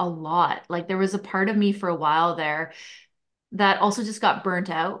on a lot. Like there was a part of me for a while there that also just got burnt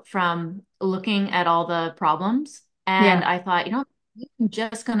out from looking at all the problems. And Yeah, I thought, I'm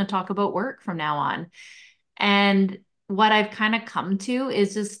just going to talk about work from now on. And what I've kind of come to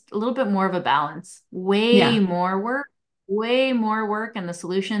is just a little bit more of a balance, yeah. way more work and the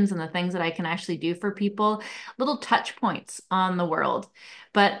solutions and the things that I can actually do for people, little touch points on the world.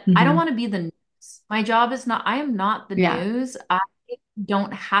 But I don't Mm-hmm. want to be the news. My job is not, I am not the Yeah. news. I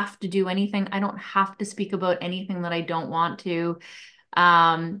don't have to do anything. I don't have to speak about anything that I don't want to.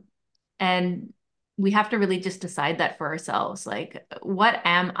 Um, and we have to really just decide that for ourselves. Like, what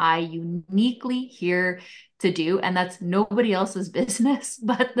am I uniquely here to do? And that's nobody else's business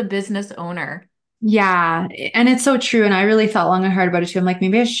but the business owner. Yeah. And it's so true. And I really thought long and hard about it too. I'm like,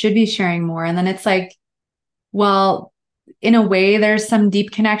 maybe I should be sharing more. And then it's like, well, in a way, there's some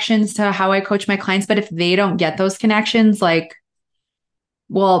deep connections to how I coach my clients. But if they don't get those connections, like,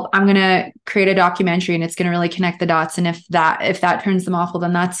 well, I'm going to create a documentary and it's going to really connect the dots. And if that turns them off, well,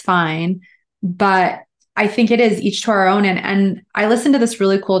 then that's fine. But I think it is each to our own. And I listened to this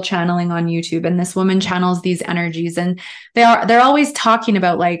really cool channeling on YouTube, and this woman channels these energies, and they're always talking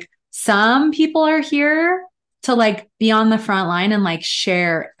about like some people are here to like be on the front line and like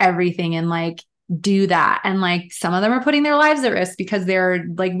share everything and like do that. And like some of them are putting their lives at risk because they're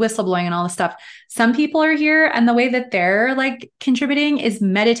like whistleblowing and all this stuff. Some people are here and the way that they're like contributing is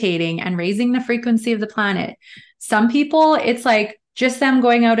meditating and raising the frequency of the planet. Some people, it's like just them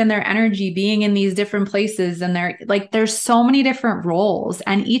going out in their energy, being in these different places. And they're like, there's so many different roles,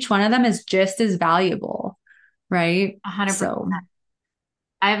 and each one of them is just as valuable. Right. 100%. So,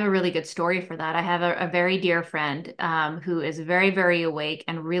 I have a really good story for that. I have a very dear friend who is very, very awake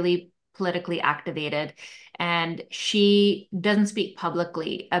and really politically activated. And she doesn't speak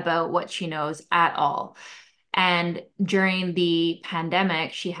publicly about what she knows at all. And during the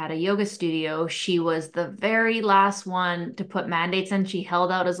pandemic, she had a yoga studio. She was the very last one to put mandates in. She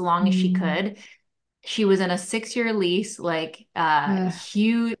held out as long as she mm, could. She was in a 6-year lease, like uh,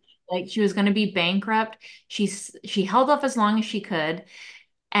 huge, like she was going to be bankrupt. She held off as long as she could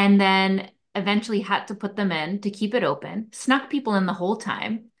and then eventually had to put them in to keep it open, snuck people in the whole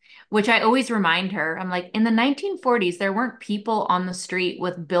time, which I always remind her. I'm like, in the 1940s, there weren't people on the street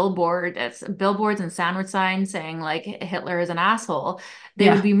with billboards and sandwich signs saying like Hitler is an asshole. They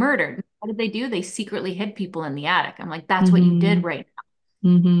would yeah. be murdered. What did they do? They secretly hid people in the attic. I'm like, that's what you Mm-hmm. did right now.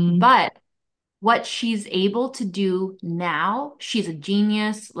 Mm-hmm. But what she's able to do now, she's a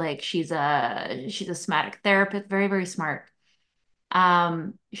genius. Like she's a somatic therapist, very, very smart.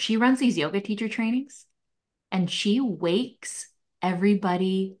 She runs these yoga teacher trainings and she wakes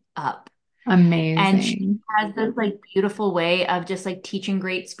everybody up. And she Amazing. has this like beautiful way of just like teaching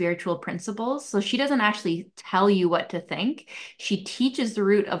great spiritual principles. So she doesn't actually tell you what to think. She teaches the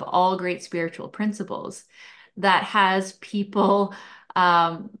root of all great spiritual principles that has people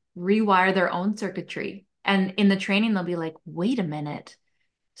rewire their own circuitry. And in the training, they'll be like, wait a minute.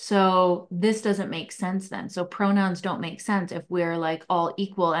 So this doesn't make sense then. So pronouns don't make sense if we're like all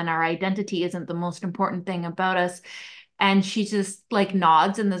equal and our identity isn't the most important thing about us. And she just like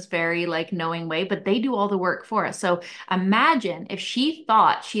nods in this very like knowing way, but they do all the work for us. So imagine if she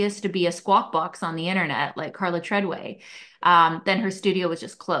thought she has to be a squawk box on the internet like Carla Treadway, then her studio was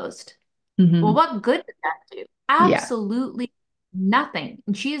just closed. Well, Hmm. what good did that do? Yeah. Absolutely nothing.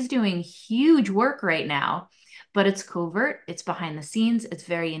 And she is doing huge work right now, but it's covert, it's behind the scenes, it's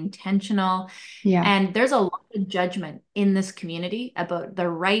very intentional. Yeah. And there's a lot of judgment in this community about the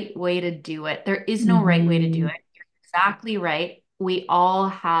right way to do it. There is no right way to do Hmm. it. You're exactly right. We all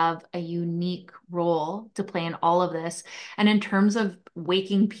have a unique role to play in all of this. And in terms of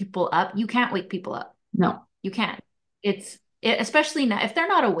waking people up, you can't wake people up. No. You can't. Especially now, if they're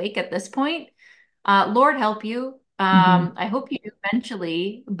not awake at this point, Lord help you. Hmm. I hope you do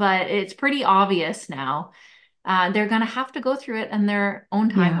eventually, but it's pretty obvious now. They're going to have to go through it in their own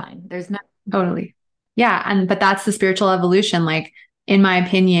Yeah. timeline. There's no. Totally. Yeah. But that's the spiritual evolution. Like, in my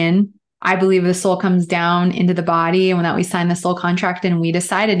opinion, I believe the soul comes down into the body. And when that we signed the soul contract and we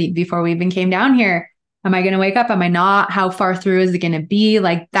decided before we even came down here, am I going to wake up? Am I not? How far through is it going to be?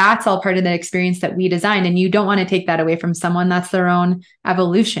 Like, that's all part of the experience that we designed. And you don't want to take that away from someone. That's their own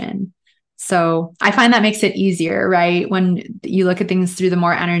evolution. So I find that makes it easier, right? When you look at things through the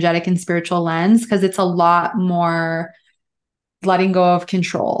more energetic and spiritual lens, because it's a lot more letting go of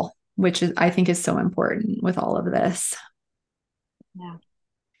control, which is, I think, is so important with all of this. Yeah.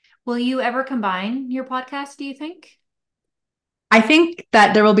 Will you ever combine your podcast, do you think? I think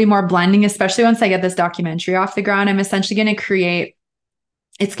that there will be more blending, especially once I get this documentary off the ground. I'm essentially going to create,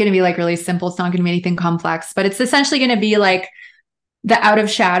 it's going to be like really simple. It's not going to be anything complex, but it's essentially going to be like the out of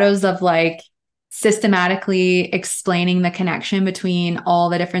shadows of like systematically explaining the connection between all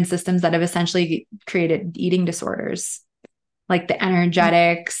the different systems that have essentially created eating disorders, like the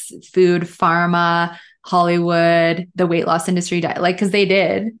energetics, food, pharma, Hollywood, the weight loss industry, like, because they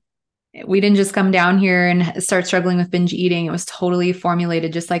did. We didn't just come down here and start struggling with binge eating. It was totally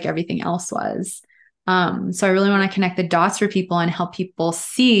formulated just like everything else was. So I really want to connect the dots for people and help people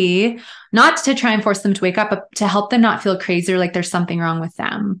see, not to try and force them to wake up, but to help them not feel crazy or like there's something wrong with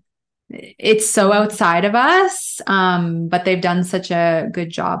them. It's so Mhm. outside of us, but they've done such a good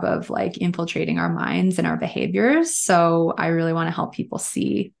job of like infiltrating our minds and our behaviors. So I really want to help people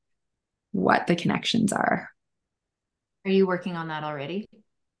see what the connections are. Are you working on that already?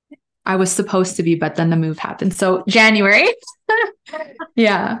 I was supposed to be, but then the move happened. So January.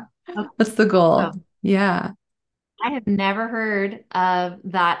 Yeah, Okay, that's the goal. awesome. Yeah, I have never heard of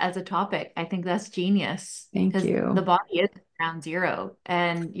that as a topic. I think that's genius thank because the you. body is ground zero.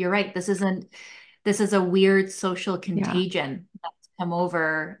 And you're right, this is a weird social Yeah. contagion that's come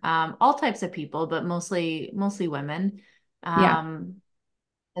over all types of people, but mostly women. Yeah. Um,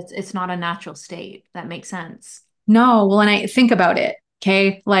 it's not a natural state. That makes sense. No, well, and I think about it.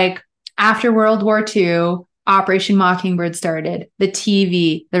 Okay. Like after World War II, Operation Mockingbird started, the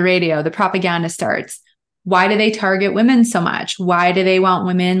TV, the radio, the propaganda starts. Why do they target women so much? Why do they want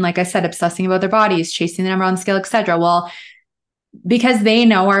women, like I said, obsessing about their bodies, chasing the number on the scale, etc.? Well, because they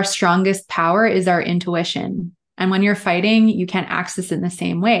know our strongest power is our intuition. And when you're fighting, you can't access it in the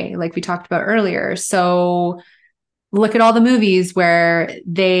same way, like we talked about earlier. So look at all the movies where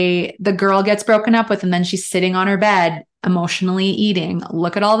the girl gets broken up with and then she's sitting on her bed emotionally eating.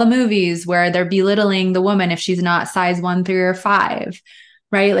 Look at all the movies where they're belittling the woman if she's not size 1, 3, or 5.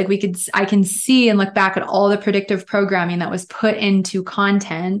 Right? Like I can see and look back at all the predictive programming that was put into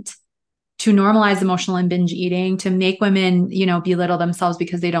content to normalize emotional and binge eating, to make women, belittle themselves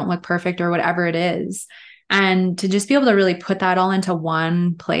because they don't look perfect or whatever it is. And to just be able to really put that all into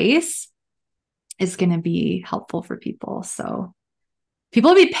one place is going to be helpful for people. So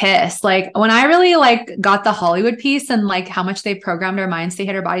people will be pissed. Like when I really like got the Hollywood piece and like how much they programmed our minds to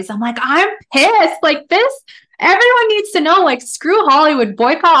hit our bodies, I'm like, I'm pissed. Like this, everyone needs to know, like, screw Hollywood,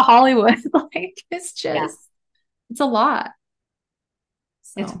 boycott Hollywood. Like Yeah. it's a lot.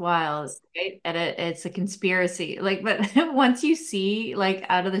 It's So wild, right? And it's a conspiracy. Like, but once you see like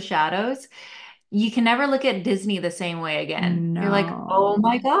out of the shadows, you can never look at Disney the same way again. You're like, oh no.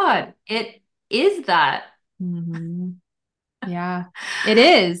 my God, it is that. Mm-hmm. Yeah, it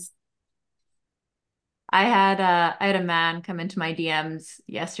is. I had a man come into my DMs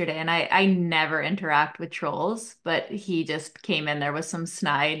yesterday, and I never interact with trolls, but he just came in there with some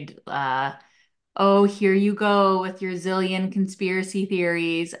snide oh, here you go with your zillion conspiracy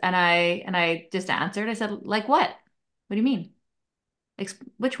theories. And I just answered. I said, like what? What do you mean?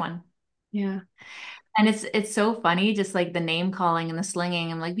 Which one? Yeah. And it's so funny, just like the name calling and the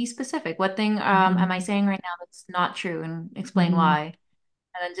slinging. I'm like, be specific. What thing am I Mhm. saying right now that's not true? And explain Mhm. why.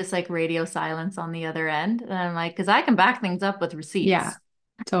 And then just like radio silence on the other end. And I'm like, because I can back things up with Yeah, receipts.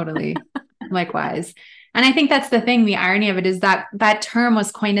 totally. Likewise. And I think that's the thing. The irony of it is that that term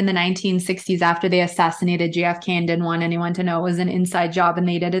was coined in the 1960s after they assassinated JFK and didn't want anyone to know it was an inside job and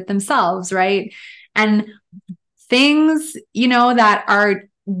they did it themselves, right? And things, that are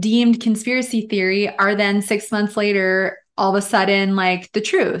deemed conspiracy theory are then 6 months later, all of a sudden, like the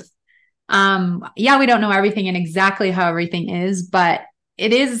truth. Yeah, we don't know everything and exactly how everything is, but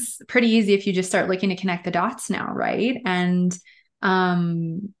it is pretty easy if you just start looking to connect the dots now, right? And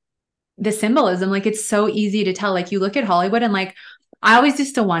um the symbolism, like it's so easy to tell. Like you look at Hollywood and like I always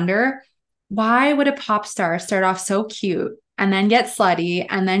used to wonder, why would a pop star start off so cute and then get slutty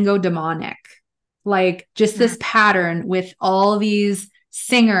and then go demonic? Like just Mm. this pattern with all these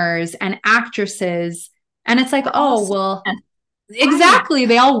singers and actresses. And it's like, They're all oh, well, Satanists. Why? exactly.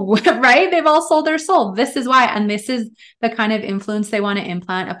 They all, right? They've all sold their soul. This is why. And this is the kind of influence they want to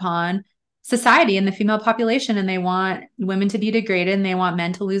implant upon society and the female population. And they want women to be degraded and they want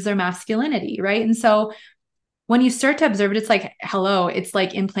men to lose their masculinity. Right. And so when you start to observe it, it's like, hello, it's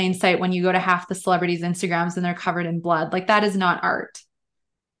like in plain sight when you go to half the celebrities' Instagrams and they're covered in blood. Like that is not art.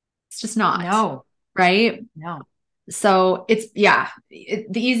 It's just not. No, Right. no. So it's, yeah, the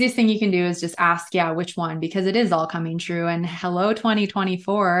easiest thing you can do is just ask, yeah, which one, because it is all coming true. And hello,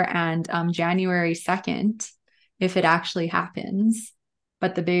 2024 and January 2nd, if it actually happens.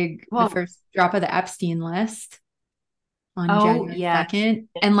 But the Well, first drop of the Epstein list on oh January yes. 2nd,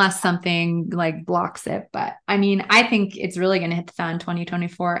 unless something like blocks it. But I mean, I think it's really going to hit the fan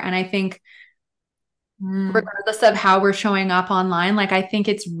 2024. And I think, Mm. regardless of how we're showing up online, like, I think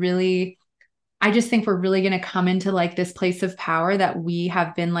it's really, I just think we're really going to come into like this place of power that we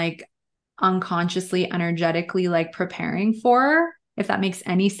have been like unconsciously, energetically like preparing for, if that makes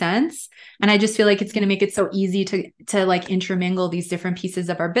any sense. And I just feel like it's going to make it so easy to like intermingle these different pieces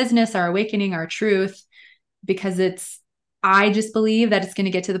of our business, our awakening, our truth, because I just believe that it's going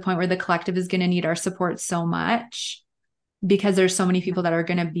to get to the point where the collective is going to need our support so much because there's so many people that are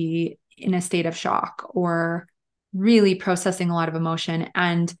going to be in a state of shock or really processing a lot of emotion.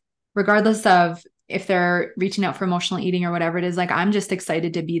 And regardless of if they're reaching out for emotional eating or whatever it is, like I'm just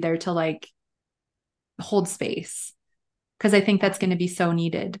excited to be there to like hold space because I think that's going to be so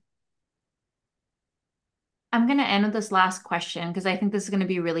needed. I'm going to end with this last question because I think this is going to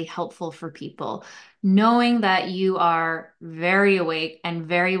be really helpful for people. Knowing that you are very awake and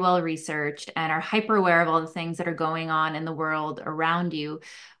very well researched and are hyper aware of all the things that are going on in the world around you,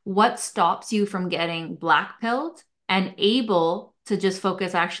 what stops you from getting black pilled and able to just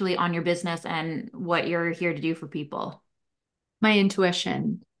focus actually on your business and what you're here to do for people? My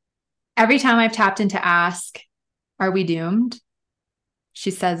intuition. Every time I've tapped in to ask, are we doomed?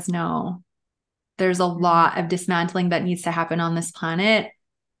 She says no. There's a Mhm. lot of dismantling that needs to happen on this planet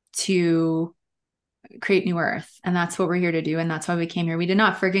to create new earth. And that's what we're here to do. And that's why we came here. We did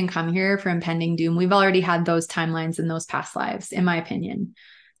not friggin' come here for impending doom. We've already had those timelines in those past lives, in my opinion.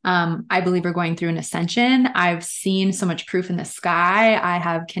 I believe we're going through an ascension. I've seen so much proof in the sky. I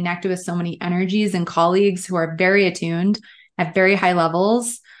have connected with so many energies and colleagues who are very attuned at very high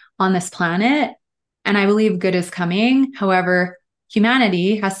levels on this planet. And I believe good is coming. However,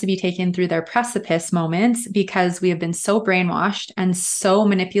 humanity has to be taken through their precipice moments because we have been so brainwashed and so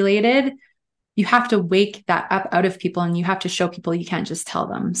manipulated. You have to wake that up out of people and you have to show people, you can't just tell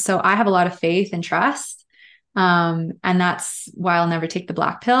them. So I have a lot of faith and trust. And that's why I'll never take the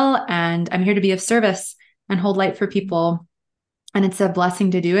black pill. And I'm here to be of service and hold light for people. And it's a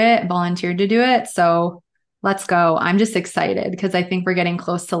blessing to do it, volunteered to do it. So let's go. I'm just excited because I think we're getting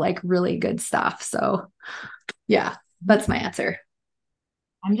close to like really good stuff. So yeah, that's my answer.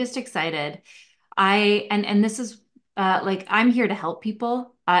 I'm just excited. And this is like I'm here to help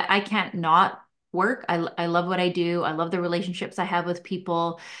people. I can't not work. I love what I do. I love the relationships I have with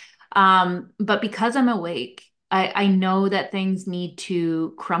people. But because I'm awake, I know that things need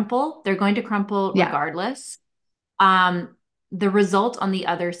to crumple. They're going to crumple Yeah. regardless. Um, the result on the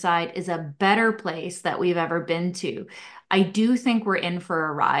other side is a better place that we've ever been to. I do think we're in for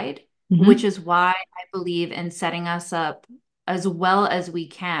a ride, which Mm-hmm. is why I believe in setting us up as well as we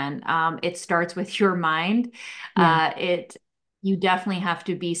can. It starts with your mind. Yeah. It You definitely have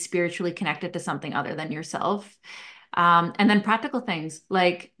to be spiritually connected to something other than yourself. And then practical things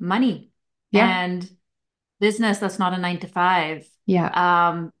like money Yeah. and business that's not a 9 to 5.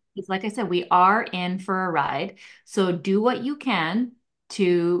 Yeah. It's like I said, we are in for a ride. So do what you can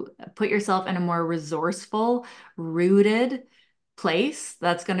to put yourself in a more resourceful, rooted place.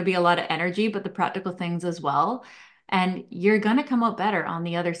 That's going to be a lot of energy, but the practical things as well. And you're going to come out better on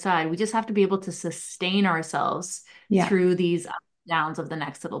the other side. We just have to be able to sustain ourselves Yeah. through these ups and downs of the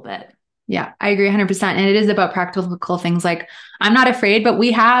next little bit. Yeah, I agree 100%. And it is about practical things like I'm not afraid, but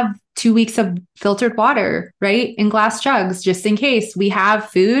we have 2 weeks of filtered water, right? In glass jugs, just in case. We have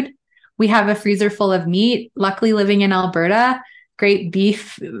food. We have a freezer full of meat. Luckily, living in Alberta, great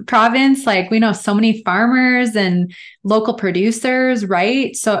beef province. Like we know so many farmers and local producers,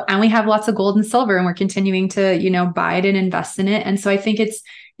 right? So, and we have lots of gold and silver, and we're continuing to, buy it and invest in it. And so I think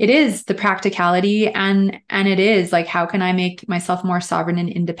it is the practicality, and it is like, how can I make myself more sovereign and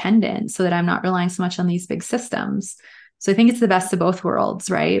independent so that I'm not relying so much on these big systems? So I think it's the best of both worlds,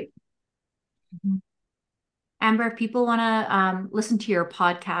 right? Mhm. Amber, if people want to listen to your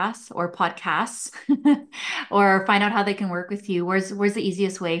podcasts or find out how they can work with you, where's the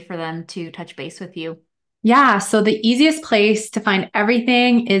easiest way for them to touch base with you? Yeah. So the easiest place to find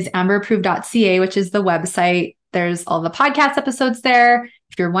everything is amberapproved.ca, which is the website. There's all the podcast episodes there.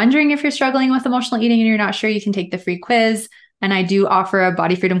 If you're wondering if you're struggling with emotional eating and you're not sure, you can take the free quiz. And I do offer a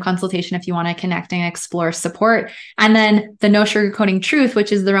body freedom consultation if you want to connect and explore support. And then the No Sugarcoating Truth,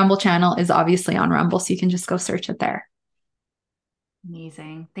 which is the Rumble channel, is obviously on Rumble. So you can just go search it there.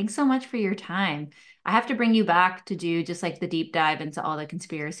 Amazing. Thanks so much for your time. I have to bring you back to do just like the deep dive into all the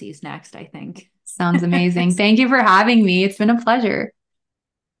conspiracies next, I think. Sounds amazing. Thank you for having me. It's been a pleasure.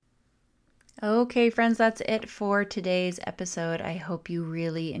 Okay, friends, that's it for today's episode. I hope you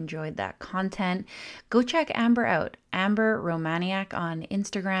really enjoyed that content. Go check Amber out, Amber Romaniuk on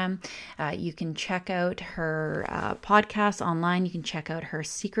Instagram. You can check out her podcast online. You can check out her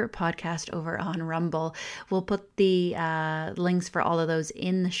secret podcast over on Rumble. We'll put the links for all of those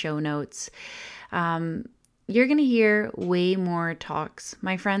in the show notes. You're going to hear way more talks,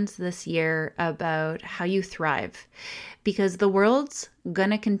 my friends, this year about how you thrive, because the world's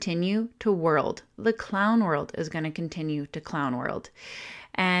going to continue to world. The clown world is going to continue to clown world.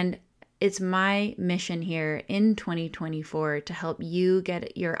 And it's my mission here in 2024 to help you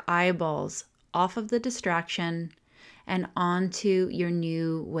get your eyeballs off of the distraction and onto your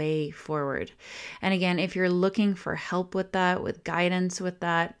new way forward. And again, if you're looking for help with that, with guidance with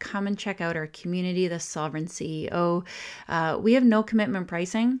that, come and check out our community, the Sovereign CEO. We have no commitment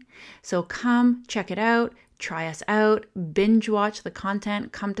pricing. So come check it out. Try us out, binge watch the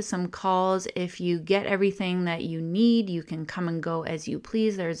content, come to some calls. If you get everything that you need, you can come and go as you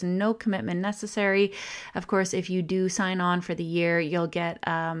please. There's no commitment necessary. Of course, if you do sign on for the year, you'll get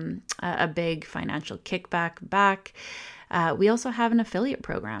a big financial kickback back. We also have an affiliate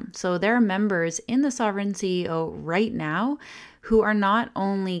program. So there are members in the Sovereign CEO right now who are not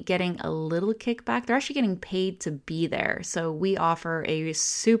only getting a little kickback, they're actually getting paid to be there. So we offer a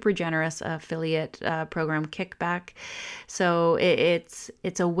super generous affiliate program kickback. So it's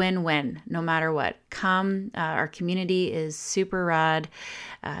a win-win no matter what. Come, our community is super rad.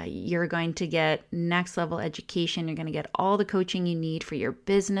 You're going to get next level education. You're going to get all the coaching you need for your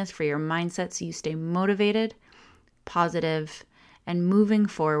business, for your mindset, so you stay motivated, positive, and moving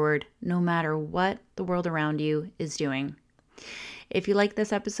forward no matter what the world around you is doing. If you like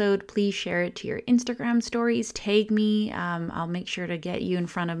this episode, please share it to your Instagram stories. Tag me. I'll make sure to get you in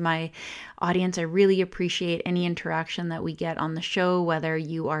front of my audience. I really appreciate any interaction that we get on the show, whether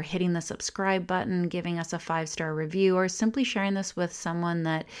you are hitting the subscribe button, giving us a 5-star review, or simply sharing this with someone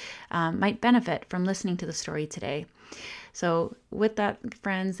that might benefit from listening to the story today. So with that,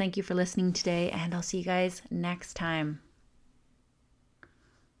 friends, thank you for listening today, and I'll see you guys next time.